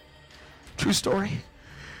 True story.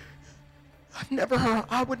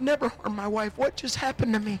 I would never harm my wife. What just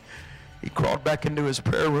happened to me? He crawled back into his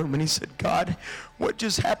prayer room and he said, God, what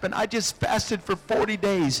just happened? I just fasted for 40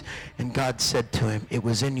 days. And God said to him, it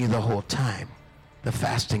was in you the whole time. The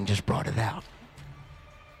fasting just brought it out.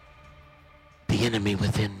 The enemy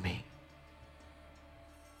within me.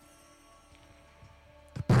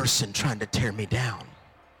 The person trying to tear me down.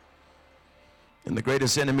 And the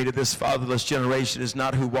greatest enemy to this fatherless generation is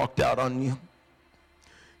not who walked out on you.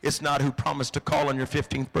 It's not who promised to call on your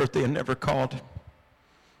 15th birthday and never called.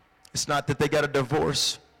 It's not that they got a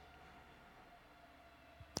divorce.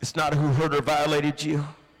 It's not who hurt or violated you.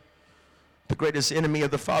 The greatest enemy of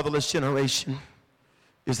the fatherless generation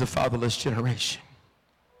is the fatherless generation.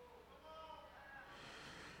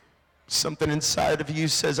 Something inside of you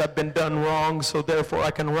says, I've been done wrong, so therefore I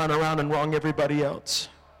can run around and wrong everybody else.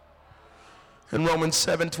 And Romans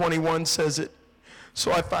 7:21 says it.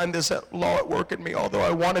 So I find this law at work in me. Although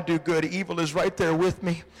I want to do good, evil is right there with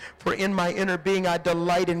me. For in my inner being I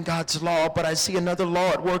delight in God's law, but I see another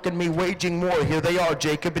law at work in me, waging war. Here they are,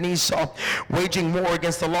 Jacob and Esau, waging war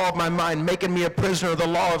against the law of my mind, making me a prisoner of the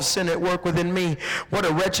law of sin at work within me. What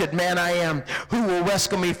a wretched man I am. Who will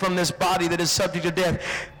rescue me from this body that is subject to death?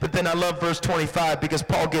 But then I love verse 25 because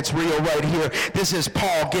Paul gets real right here. This is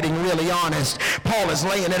Paul getting really honest. Paul is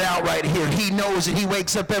laying it out right here. He knows that he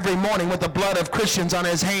wakes up every morning with the blood of Christians on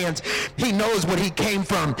his hands. He knows what he came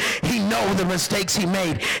from. He knows the mistakes he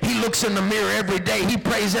made. He looks in the mirror every day. He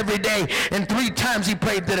prays every day. And 3 times he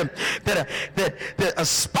prayed that a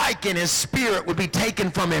spike in his spirit would be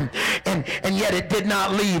taken from him. And yet it did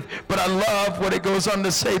not leave. But I love what it goes on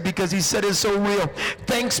to say because he said it's so real.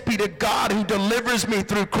 Thanks be to God who delivers me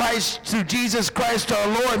through Jesus Christ our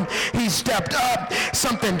Lord. He stepped up.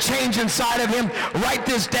 Something changed inside of him. Write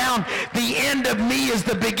this down. The end of me is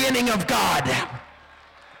the beginning of God.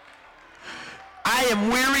 I am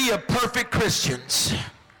weary of perfect Christians.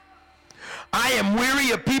 I am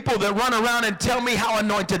weary of people that run around and tell me how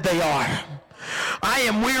anointed they are. I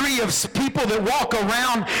am weary of people that walk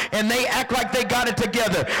around and they act like they got it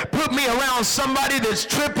together. Put me around somebody that's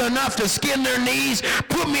tripped enough to skin their knees.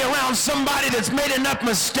 Put me around somebody that's made enough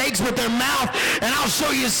mistakes with their mouth, and I'll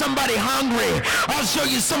show you somebody hungry. I'll show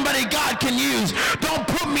you somebody God can use. Don't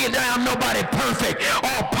put me around nobody perfect,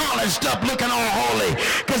 all polished up, looking all holy.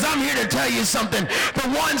 Because I'm here to tell you something. The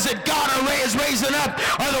ones that God is raising up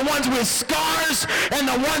are the ones with scars and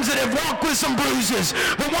the ones that have walked with some bruises.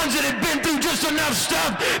 The ones that have been through just enough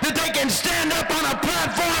stuff that they can stand up on a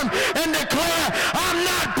platform and declare, I'm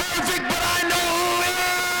not perfect, but I know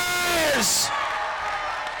who is.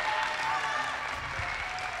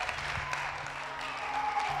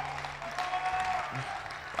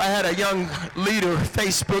 I had a young leader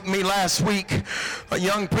Facebook me last week. A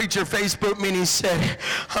young preacher Facebook me and he said,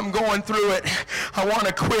 I'm going through it. I want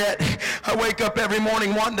to quit. I wake up every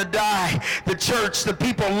morning wanting to die. The church, the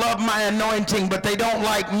people love my anointing, but they don't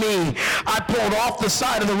like me. I pulled off the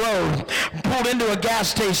side of the road, pulled into a gas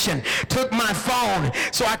station, took my phone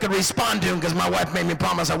so I could respond to him, because my wife made me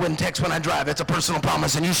promise I wouldn't text when I drive. It's a personal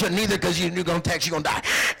promise, and you shouldn't either, because you're going to text, you're going to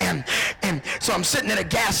die. And so I'm sitting at a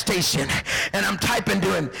gas station, and I'm typing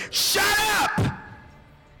to him, shut up!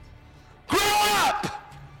 Grow up!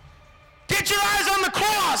 Get your eyes on the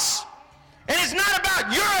cross! And it's not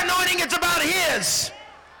about your anointing, it's about his.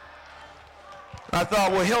 I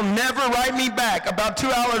thought, well, he'll never write me back. About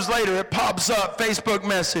 2 hours later, it pops up, Facebook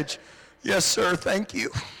message. Yes, sir, thank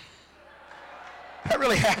you. That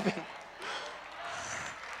really happened.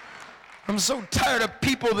 I'm so tired of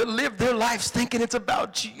people that live their lives thinking it's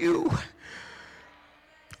about you.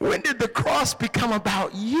 When did the cross become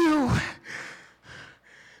about you?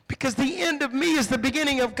 Because the end of me is the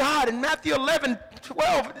beginning of God. In Matthew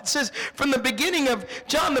 11:12, it says, from the beginning of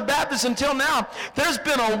John the Baptist until now, there's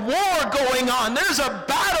been a war going on. There's a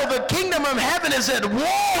battle. The kingdom of heaven is at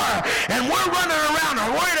war. And we're running around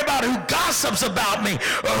and worried about who gossips about me,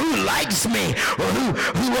 or who likes me, or who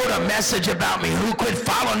wrote a message about me, who quit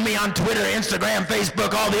following me on Twitter, Instagram,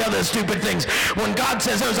 Facebook, all the other stupid things. When God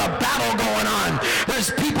says there's a battle going on,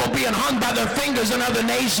 there's people being hung by their fingers in other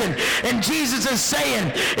nations. And Jesus is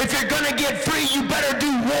saying, if you're going to get free, you better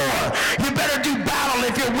do war. You better do battle.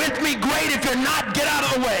 If you're with me, great. If you're not, get out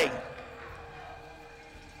of the way.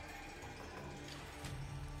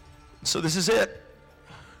 So this is it.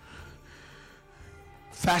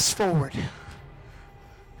 Fast forward.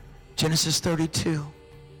 Genesis 32.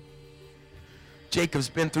 Jacob's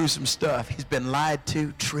been through some stuff. He's been lied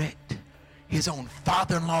to, tricked. His own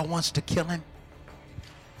father-in-law wants to kill him.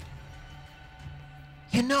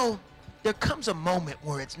 You know, there comes a moment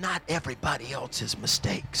where it's not everybody else's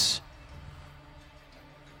mistakes.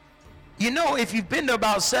 You know, if you've been to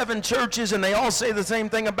about 7 churches and they all say the same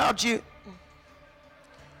thing about you,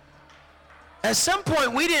 at some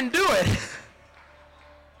point we didn't do it.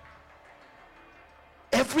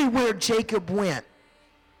 Everywhere Jacob went,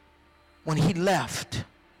 when he left,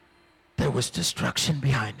 there was destruction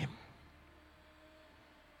behind him.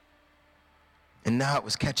 And now it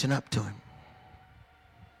was catching up to him.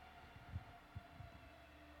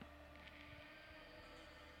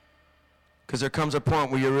 Because there comes a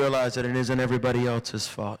point where you realize that it isn't everybody else's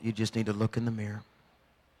fault. You just need to look in the mirror.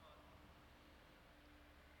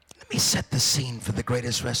 Let me set the scene for the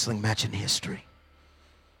greatest wrestling match in history.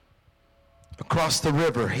 Across the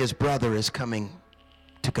river, his brother is coming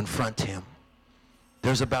to confront him.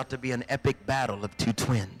 There's about to be an epic battle of 2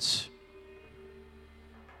 twins.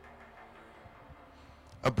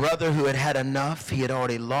 A brother who had had enough. He had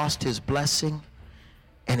already lost his blessing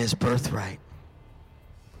and his birthright.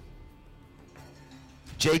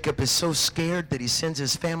 Jacob is so scared that he sends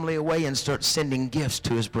his family away and starts sending gifts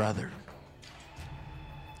to his brother,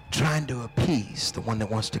 trying to appease the one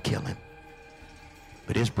that wants to kill him.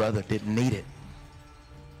 But his brother didn't need it,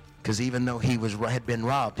 because even though he had been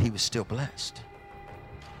robbed, he was still blessed.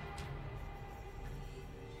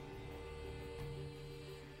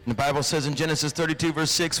 And the Bible says in Genesis 32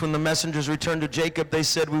 verse 6, when the messengers returned to Jacob, they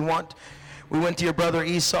said, we went to your brother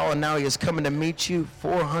Esau, and now he is coming to meet you.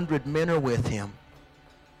 400 men are with him.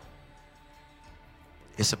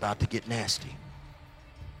 It's about to get nasty.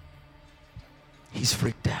 He's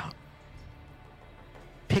freaked out.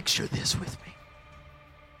 Picture this with me.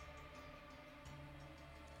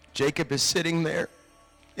 Jacob is sitting there,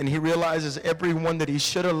 and he realizes everyone that he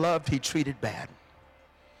should have loved, he treated bad.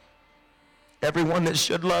 Everyone that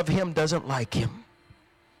should love him doesn't like him.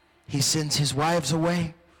 He sends his wives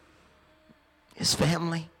away, his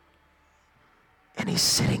family, and he's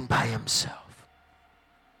sitting by himself.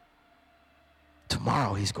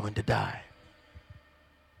 Tomorrow he's going to die.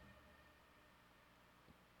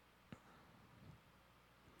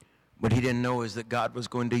 What he didn't know is that God was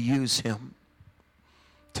going to use him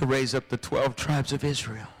to raise up the 12 tribes of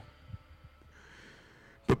Israel.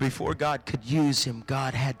 But before God could use him,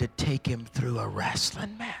 God had to take him through a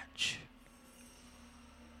wrestling match.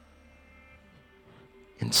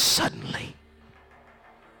 And suddenly,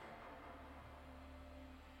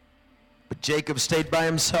 but Jacob stayed by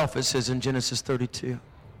himself, it says in Genesis 32.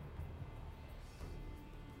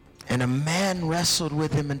 And a man wrestled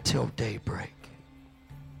with him until daybreak.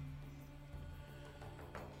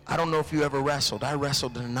 I don't know if you ever wrestled. I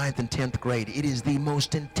wrestled in the 9th and 10th grade. It is the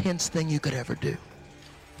most intense thing you could ever do.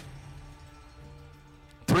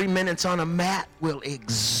 3 minutes on a mat will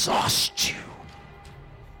exhaust you.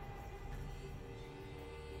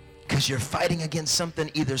 Because you're fighting against something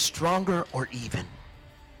either stronger or even.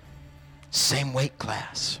 Same weight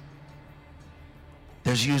class.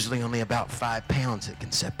 There's usually only about 5 pounds that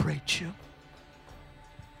can separate you.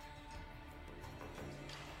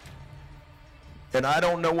 And I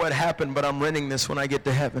don't know what happened, but I'm renting this when I get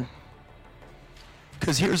to heaven.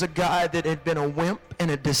 Because here's a guy that had been a wimp and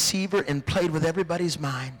a deceiver and played with everybody's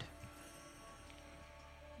mind.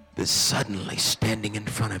 But suddenly standing in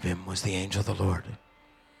front of him was the angel of the Lord.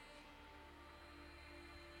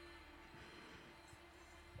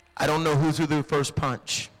 I don't know who threw the first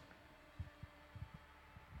punch.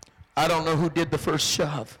 I don't know who did the first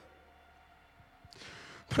shove.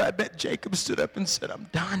 But I bet Jacob stood up and said, I'm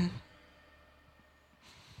done.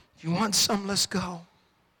 You want some? Let's go.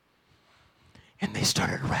 And they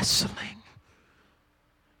started wrestling.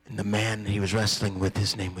 And the man he was wrestling with,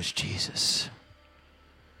 his name was Jesus.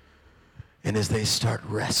 And as they start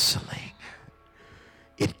wrestling,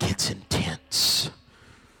 it gets intense.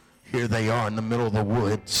 Here they are in the middle of the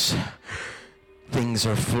woods. Things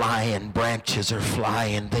are flying, branches are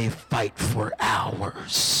flying. They fight for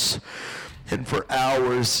hours. And for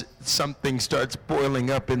hours, something starts boiling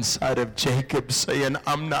up inside of Jacob saying,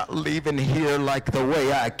 I'm not leaving here like the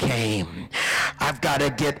way I came. I've got to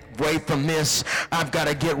get away from this. I've got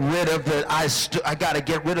to get rid of the, I got to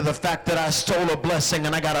get rid of the fact that I stole a blessing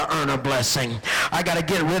and I got to earn a blessing. I got to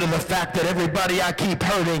get rid of the fact that everybody I keep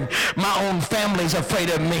hurting, my own family's afraid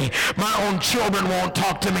of me. My own children won't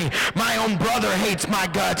talk to me. My own brother hates my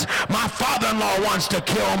guts. My father-in-law wants to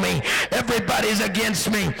kill me. Everybody's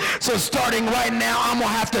against me. So starting right now, I'm going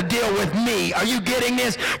to have to deal with me. Are you getting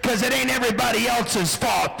this? Because it ain't everybody else's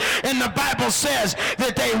fault. And the Bible says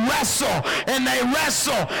that they wrestle and they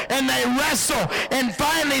wrestle and they wrestle. And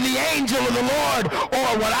finally the angel of the Lord, or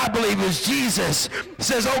what I believe is Jesus,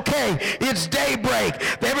 says, okay, it's daybreak.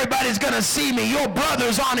 Everybody's going to see me. Your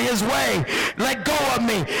brother's on his way. Let go of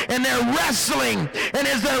me. And they're wrestling. And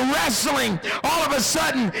as they're wrestling, all of a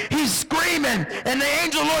sudden he's screaming. And the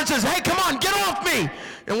angel of the Lord says, hey, come on, get off me.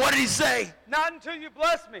 And what did he say? Not until you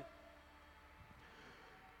bless me.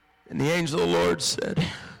 And the angel of the Lord said,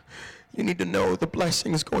 you need to know the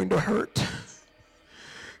blessing is going to hurt.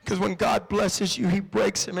 Because when God blesses you, he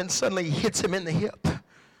breaks him and suddenly hits him in the hip.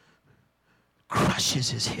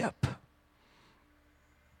 Crushes his hip.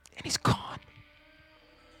 And he's gone.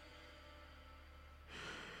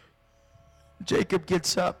 Jacob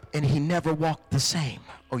gets up and he never walked the same.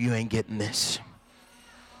 Oh, you ain't getting this.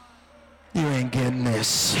 You ain't getting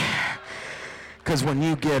this. Because when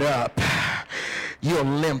you get up, you'll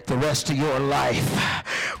limp the rest of your life.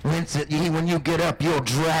 When you get up, you'll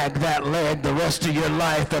drag that leg the rest of your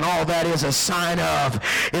life, and all that is a sign of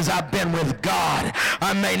is I've been with God.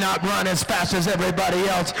 I may not run as fast as everybody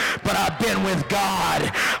else, but I've been with God.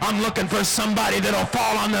 I'm looking for somebody that'll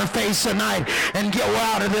fall on their face tonight and get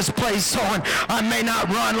out of this place going, I may not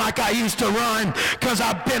run like I used to run because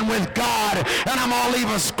I've been with God, and I'm going to leave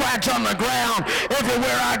a scratch on the ground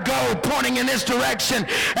everywhere I go, pointing in this direction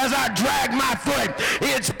as I drag my foot.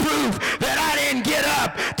 It's proof that I didn't get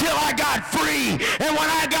up till I got free. And when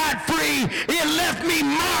I got free, it left me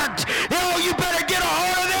marked. Oh, you better get a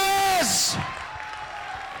hold of this.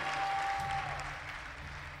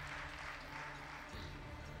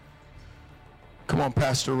 Come on,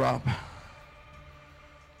 Pastor Rob.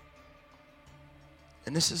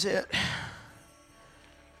 And this is it.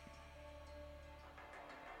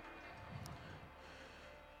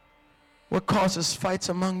 What causes fights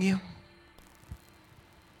among you?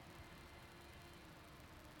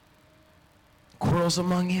 Quarrels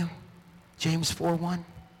among you? James 4:1.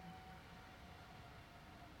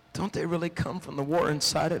 Don't they really come from the war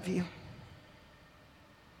inside of you?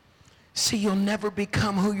 See, you'll never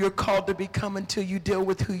become who you're called to become until you deal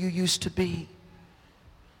with who you used to be.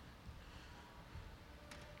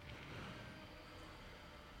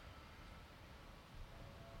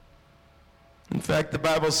 In fact, the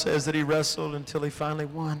Bible says that he wrestled until he finally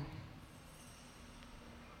won.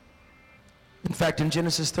 In fact, in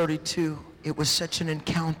Genesis 32, it was such an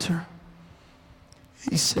encounter.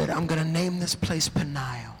 He said, I'm going to name this place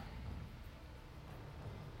Peniel.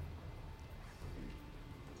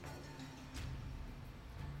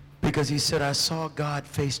 Because he said, I saw God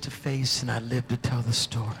face to face and I lived to tell the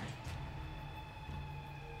story.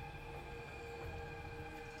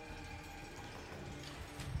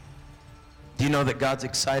 Do you know that God's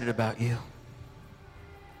excited about you?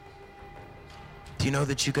 Do you know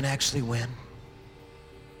that you can actually win?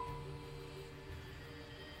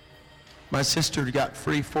 My sister got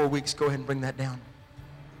free 4 weeks. Go ahead and bring that down.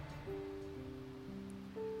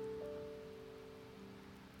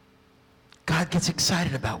 God gets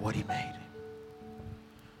excited about what he made.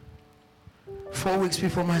 4 weeks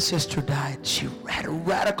before my sister died, she had a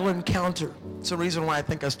radical encounter. It's the reason why I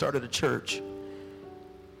think I started a church.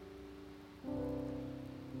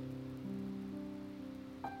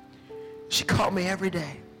 She called me every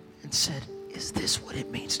day and said, is this what it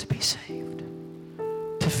means to be saved?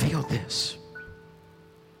 To feel this.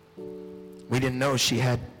 We didn't know she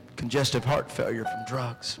had congestive heart failure from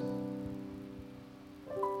drugs.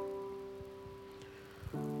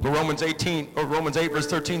 But Romans 8 verse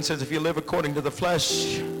 13 says, if you live according to the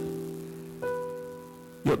flesh,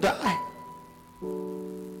 you'll die.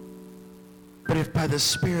 But if by the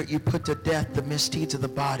Spirit you put to death the misdeeds of the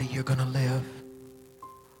body, you're going to live.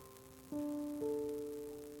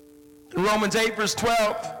 In Romans 8 verse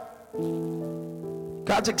 12,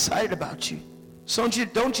 God's excited about you. So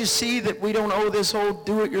don't you see that we don't owe this old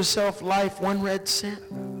do-it-yourself life one red cent?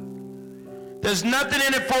 There's nothing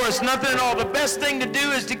in it for us, nothing at all. The best thing to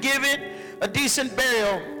do is to give it a decent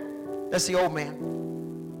burial. That's the old man.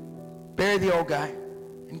 Bury the old guy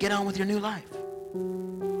and get on with your new life.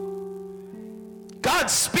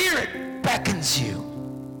 God's Spirit beckons you.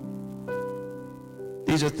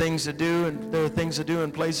 These are things to do, and there are things to do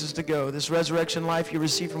and places to go. This resurrection life you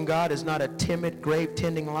receive from God is not a timid,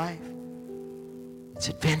 grave-tending life. It's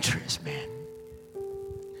adventurous, man.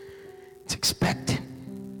 It's expectant.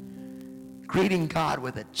 Greeting God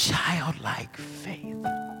with a childlike faith.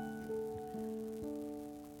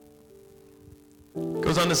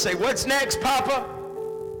 Goes on to say, what's next, Papa?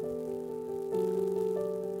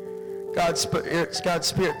 God's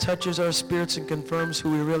Spirit touches our spirits and confirms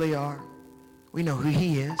who we really are. We know who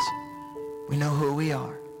He is. We know who we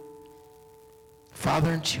are.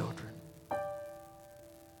 Father and children.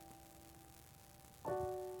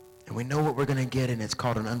 And we know what we're going to get, and it's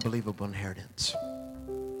called an unbelievable inheritance.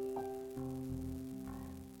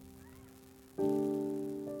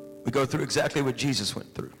 We go through exactly what Jesus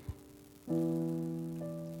went through.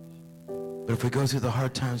 But if we go through the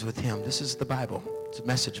hard times with Him, this is the Bible. It's a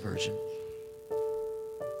Message version.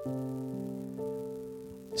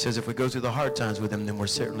 It says if we go through the hard times with Him, then we're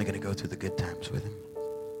certainly going to go through the good times with Him.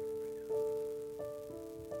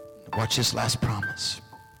 Watch this last promise.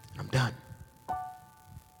 I'm done.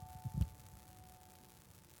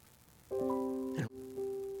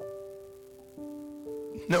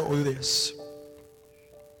 Know this.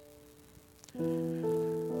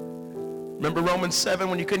 Remember Romans 7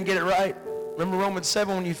 when you couldn't get it right? Remember Romans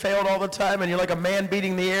 7 when you failed all the time and you're like a man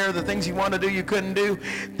beating the air, the things you want to do you couldn't do?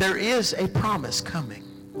 There is a promise coming.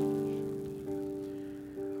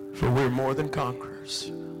 For we're more than conquerors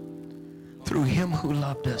through Him who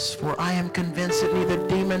loved us. For I am convinced that neither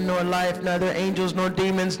demon nor life, neither angels nor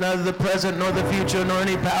demons, neither the present nor the future, nor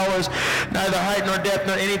any powers, neither height nor depth,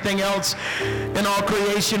 nor anything else in all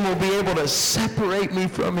creation will be able to separate me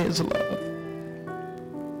from His love.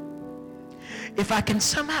 If I can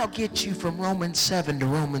somehow get you from Romans 7 to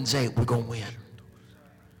Romans 8, we're going to win.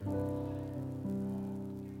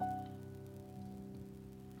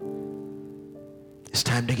 It's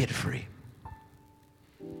time to get free.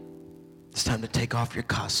 It's time to take off your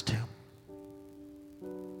costume.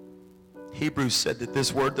 Hebrews said that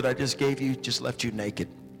this word that I just gave you just left you naked.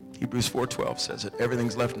 Hebrews 4:12 says it.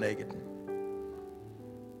 Everything's left naked.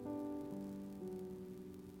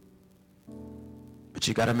 But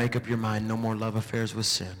you got to make up your mind, no more love affairs with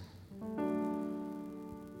sin.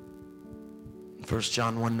 1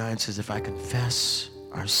 John 1:9 says, if I confess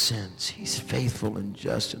our sins, He's faithful and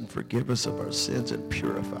just and forgive us of our sins and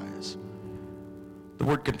purify us. The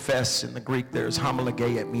word confess in the Greek there is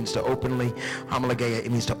homologeia. It means to openly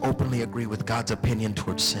agree with God's opinion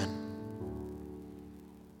towards sin.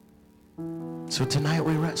 So tonight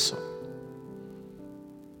we wrestle.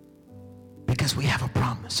 Because we have a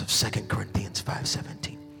promise of 2 Corinthians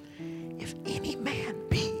 5:17. If any man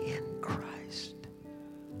be in Christ,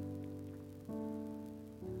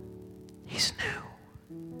 he's new.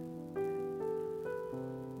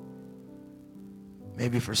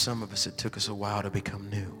 Maybe for some of us it took us a while to become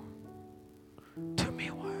new. It took me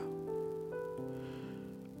a while.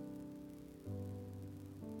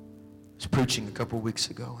 I was preaching a couple weeks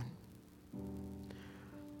ago and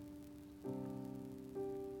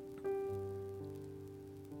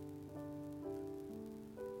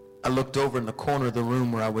I looked over in the corner of the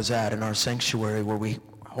room where I was at in our sanctuary where we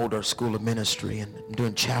hold our school of ministry and I'm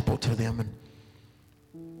doing chapel to them,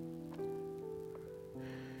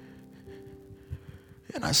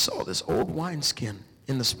 and I saw this old wineskin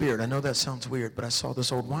in the spirit. I know that sounds weird, but I saw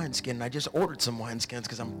this old wineskin and I just ordered some wineskins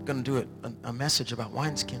because I'm going to do a message about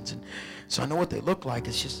wineskins, and so I know what they look like.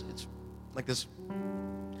 It's like this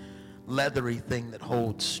leathery thing that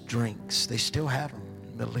holds drinks. They still have them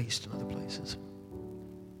in the Middle East and other places.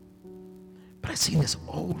 But I see this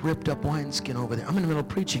old ripped up wineskin over there. I'm in the middle of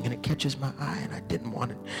preaching and it catches my eye and I didn't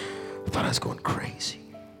want it. I thought I was going crazy.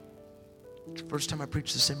 It's the first time I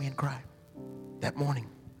preached the Simeon cry. That morning,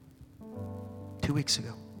 2 weeks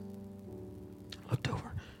ago. I looked over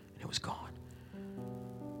and it was gone.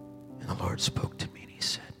 And the Lord spoke to me and he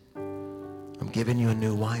said, I'm giving you a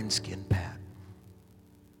new wineskin, Pat.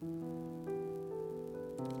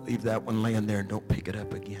 Leave that one laying there and don't pick it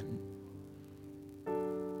up again.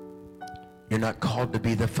 You're not called to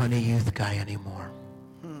be the funny youth guy anymore.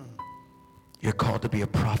 You're called to be a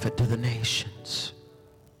prophet to the nations.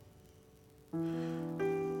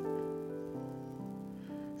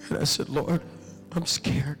 And I said, Lord, I'm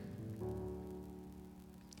scared.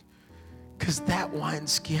 Because that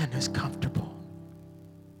wineskin is comfortable.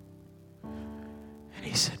 And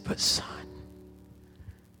he said, but son,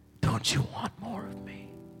 don't you want more of me?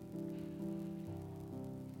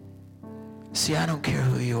 See, I don't care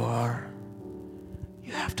who you are.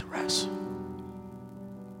 You have to wrestle.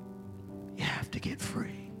 You have to get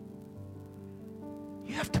free.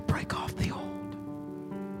 You have to break off the old.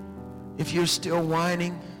 If you're still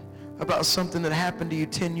whining about something that happened to you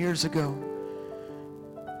 10 years ago,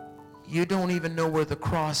 you don't even know where the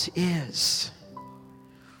cross is.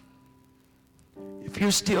 If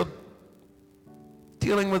you're still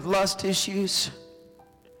dealing with lust issues,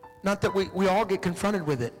 not that we all get confronted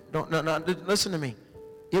with it. Listen to me.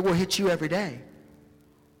 It will hit you every day.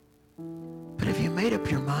 But if you made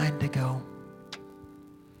up your mind to go,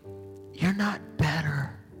 you're not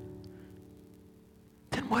better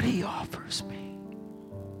than what he offers me.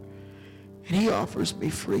 And he offers me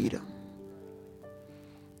freedom.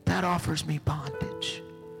 That offers me bondage.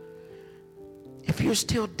 If you're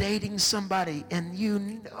still dating somebody and you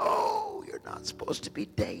know you're not supposed to be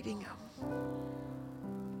dating them,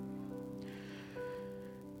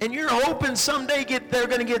 and you're hoping someday they're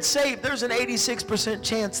going to get saved, there's an 86%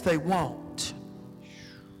 chance they won't.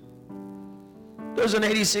 There's an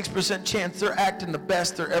 86% chance they're acting the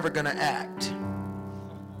best they're ever going to act.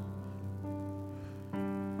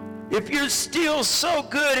 If you're still so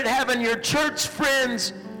good at having your church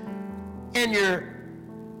friends and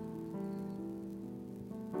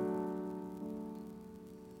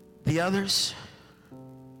the others,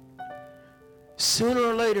 sooner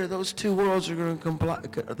or later those two worlds are going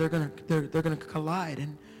to they're going to collide,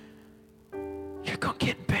 and you're going to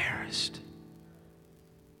get embarrassed.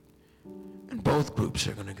 And both groups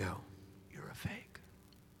are going to go, you're a fake.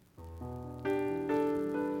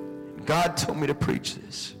 And God told me to preach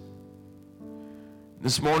this.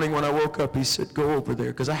 This morning when I woke up, he said, go over there,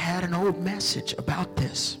 because I had an old message about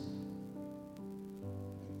this.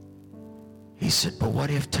 He said, but what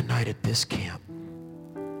if tonight at this camp,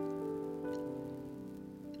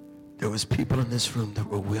 there was people in this room that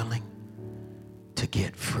were willing to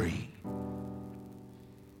get free?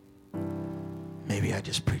 Maybe I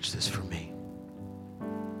just preached this for me.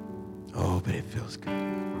 Oh, but it feels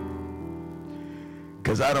good.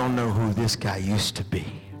 Because I don't know who this guy used to be.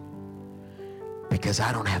 Because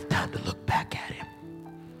I don't have time to look back at him,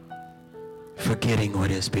 forgetting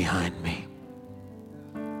what is behind me.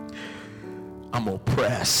 I'm gonna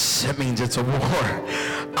press. That means it's a war.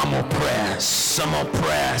 I'm gonna press. I'm gonna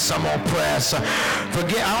press. I'm gonna press.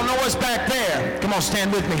 Forget. I don't know what's back there. Come on,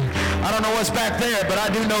 stand with me. I don't know what's back there, but I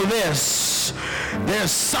do know this.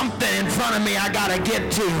 There's something in front of me I gotta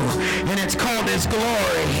get to, and it's called his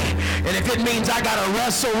glory. And if it means I gotta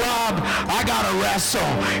wrestle, Rob, I gotta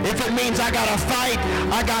wrestle. If it means I gotta fight,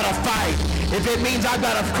 I gotta fight. If it means I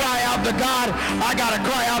gotta cry out to God, I gotta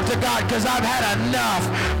cry out to God, because I've had enough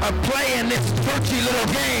of playing this churchy little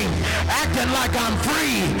game, acting like I'm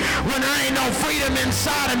free when there ain't no freedom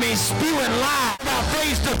inside of me, spewing lies about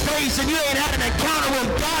face to face, and you ain't had an encounter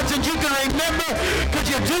with God since you can remember,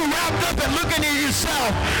 because you're too wrapped up in looking at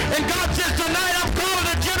yourself. And God says tonight, I'm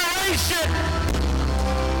calling a generation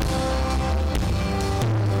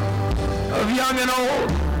of young and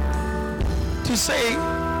old to say,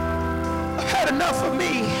 I've had enough of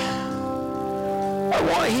me. I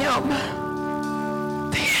want him,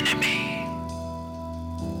 the enemy,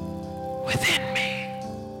 within me.